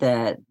to read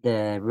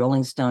the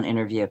Rolling Stone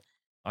interview,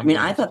 I mean,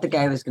 I thought the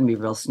guy was going to be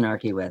real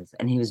snarky with,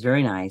 and he was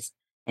very nice,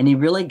 and he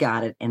really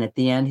got it. And at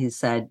the end, he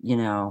said,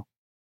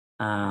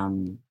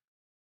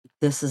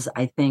 this is,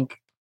 I think,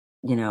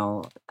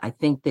 I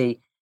think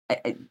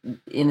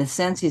in a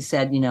sense, he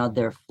said,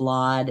 they're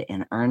flawed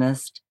and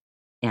earnest,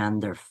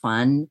 and they're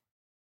fun,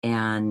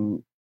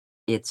 and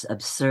it's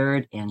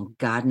absurd, and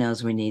God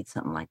knows we need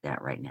something like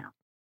that right now.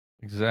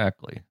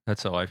 Exactly.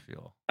 That's how I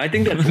feel. I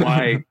think that's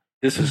why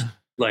this is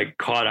like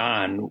caught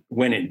on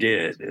when it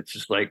did. It's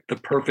just like the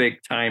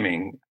perfect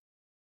timing.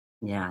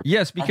 Yeah.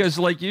 Yes, because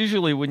like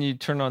usually when you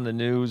turn on the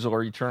news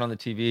or you turn on the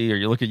TV or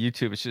you look at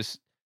YouTube, it's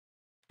just,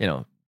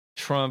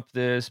 Trump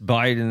this,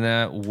 Biden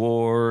that,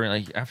 war, and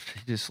like after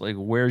he just like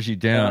wears you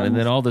down, and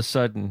then all of a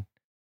sudden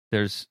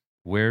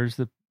where's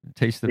the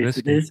taste the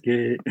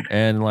biscuit,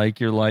 and like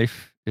your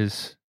life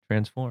is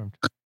transformed.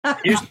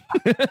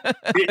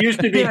 It used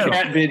to be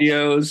cat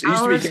videos.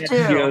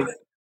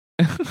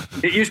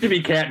 It used to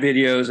be cat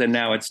videos, and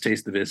now it's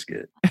Taste the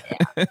Biscuit.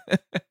 Yeah.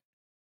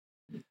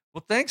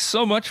 Well, thanks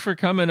so much for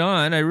coming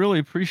on. I really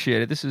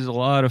appreciate it. This is a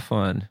lot of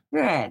fun.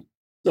 Good.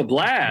 It's a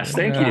blast.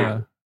 Thank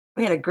you.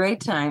 We had a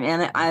great time,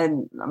 and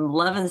I'm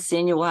loving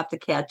seeing you. We'll have to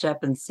catch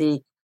up and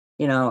see,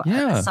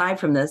 aside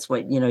from this,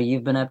 what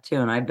you've been up to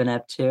and I've been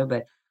up to.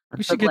 But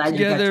we should get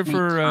together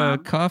for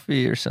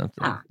coffee or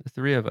something. The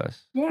three of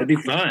us. Yeah, it'd be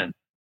fun.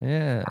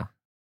 Yeah.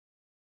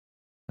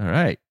 All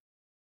right.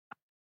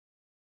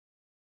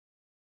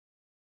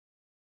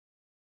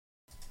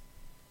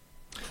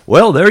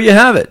 Well, there you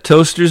have it.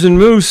 Toasters and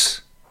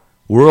Moose.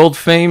 World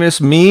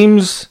famous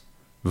memes.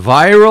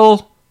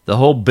 Viral. The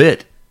whole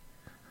bit.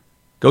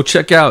 Go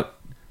check out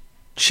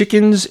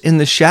Chickens in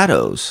the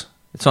Shadows.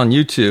 It's on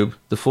YouTube.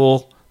 The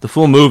full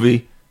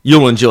movie.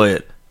 You'll enjoy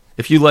it.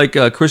 If you like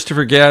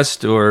Christopher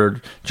Guest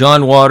or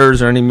John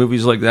Waters or any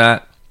movies like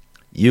that,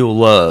 you'll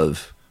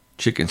love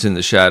Chickens in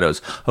the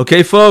Shadows.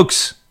 Okay,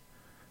 folks.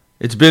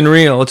 It's been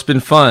real. It's been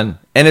fun.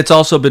 And it's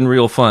also been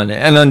real fun.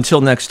 And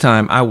until next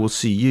time, I will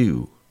see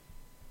you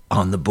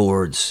on the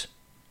boards.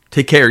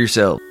 Take care of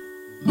yourself.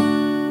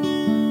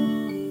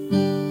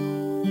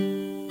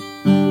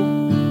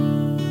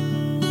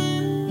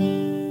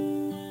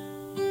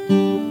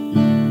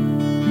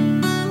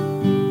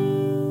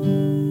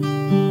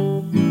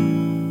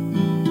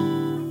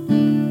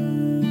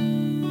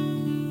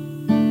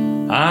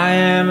 I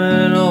am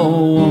an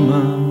old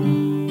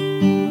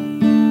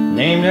woman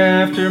named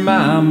after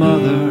my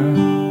mother.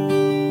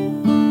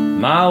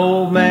 My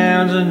old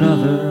man's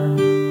another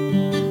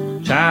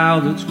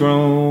child that's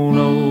grown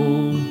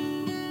old.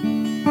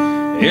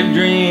 His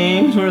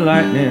dreams were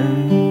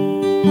lightning,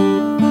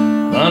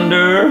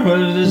 thunder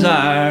was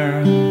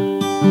desire.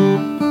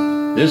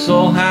 This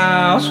old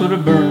house would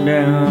have burned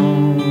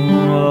down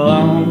a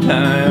long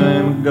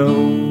time ago.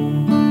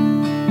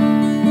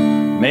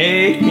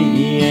 Make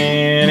me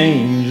an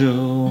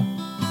angel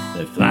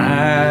that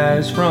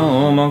flies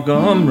from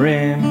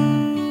Montgomery.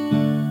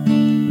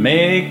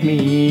 Make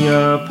me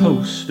a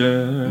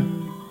poster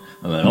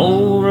of an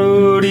old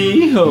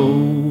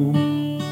rodeo.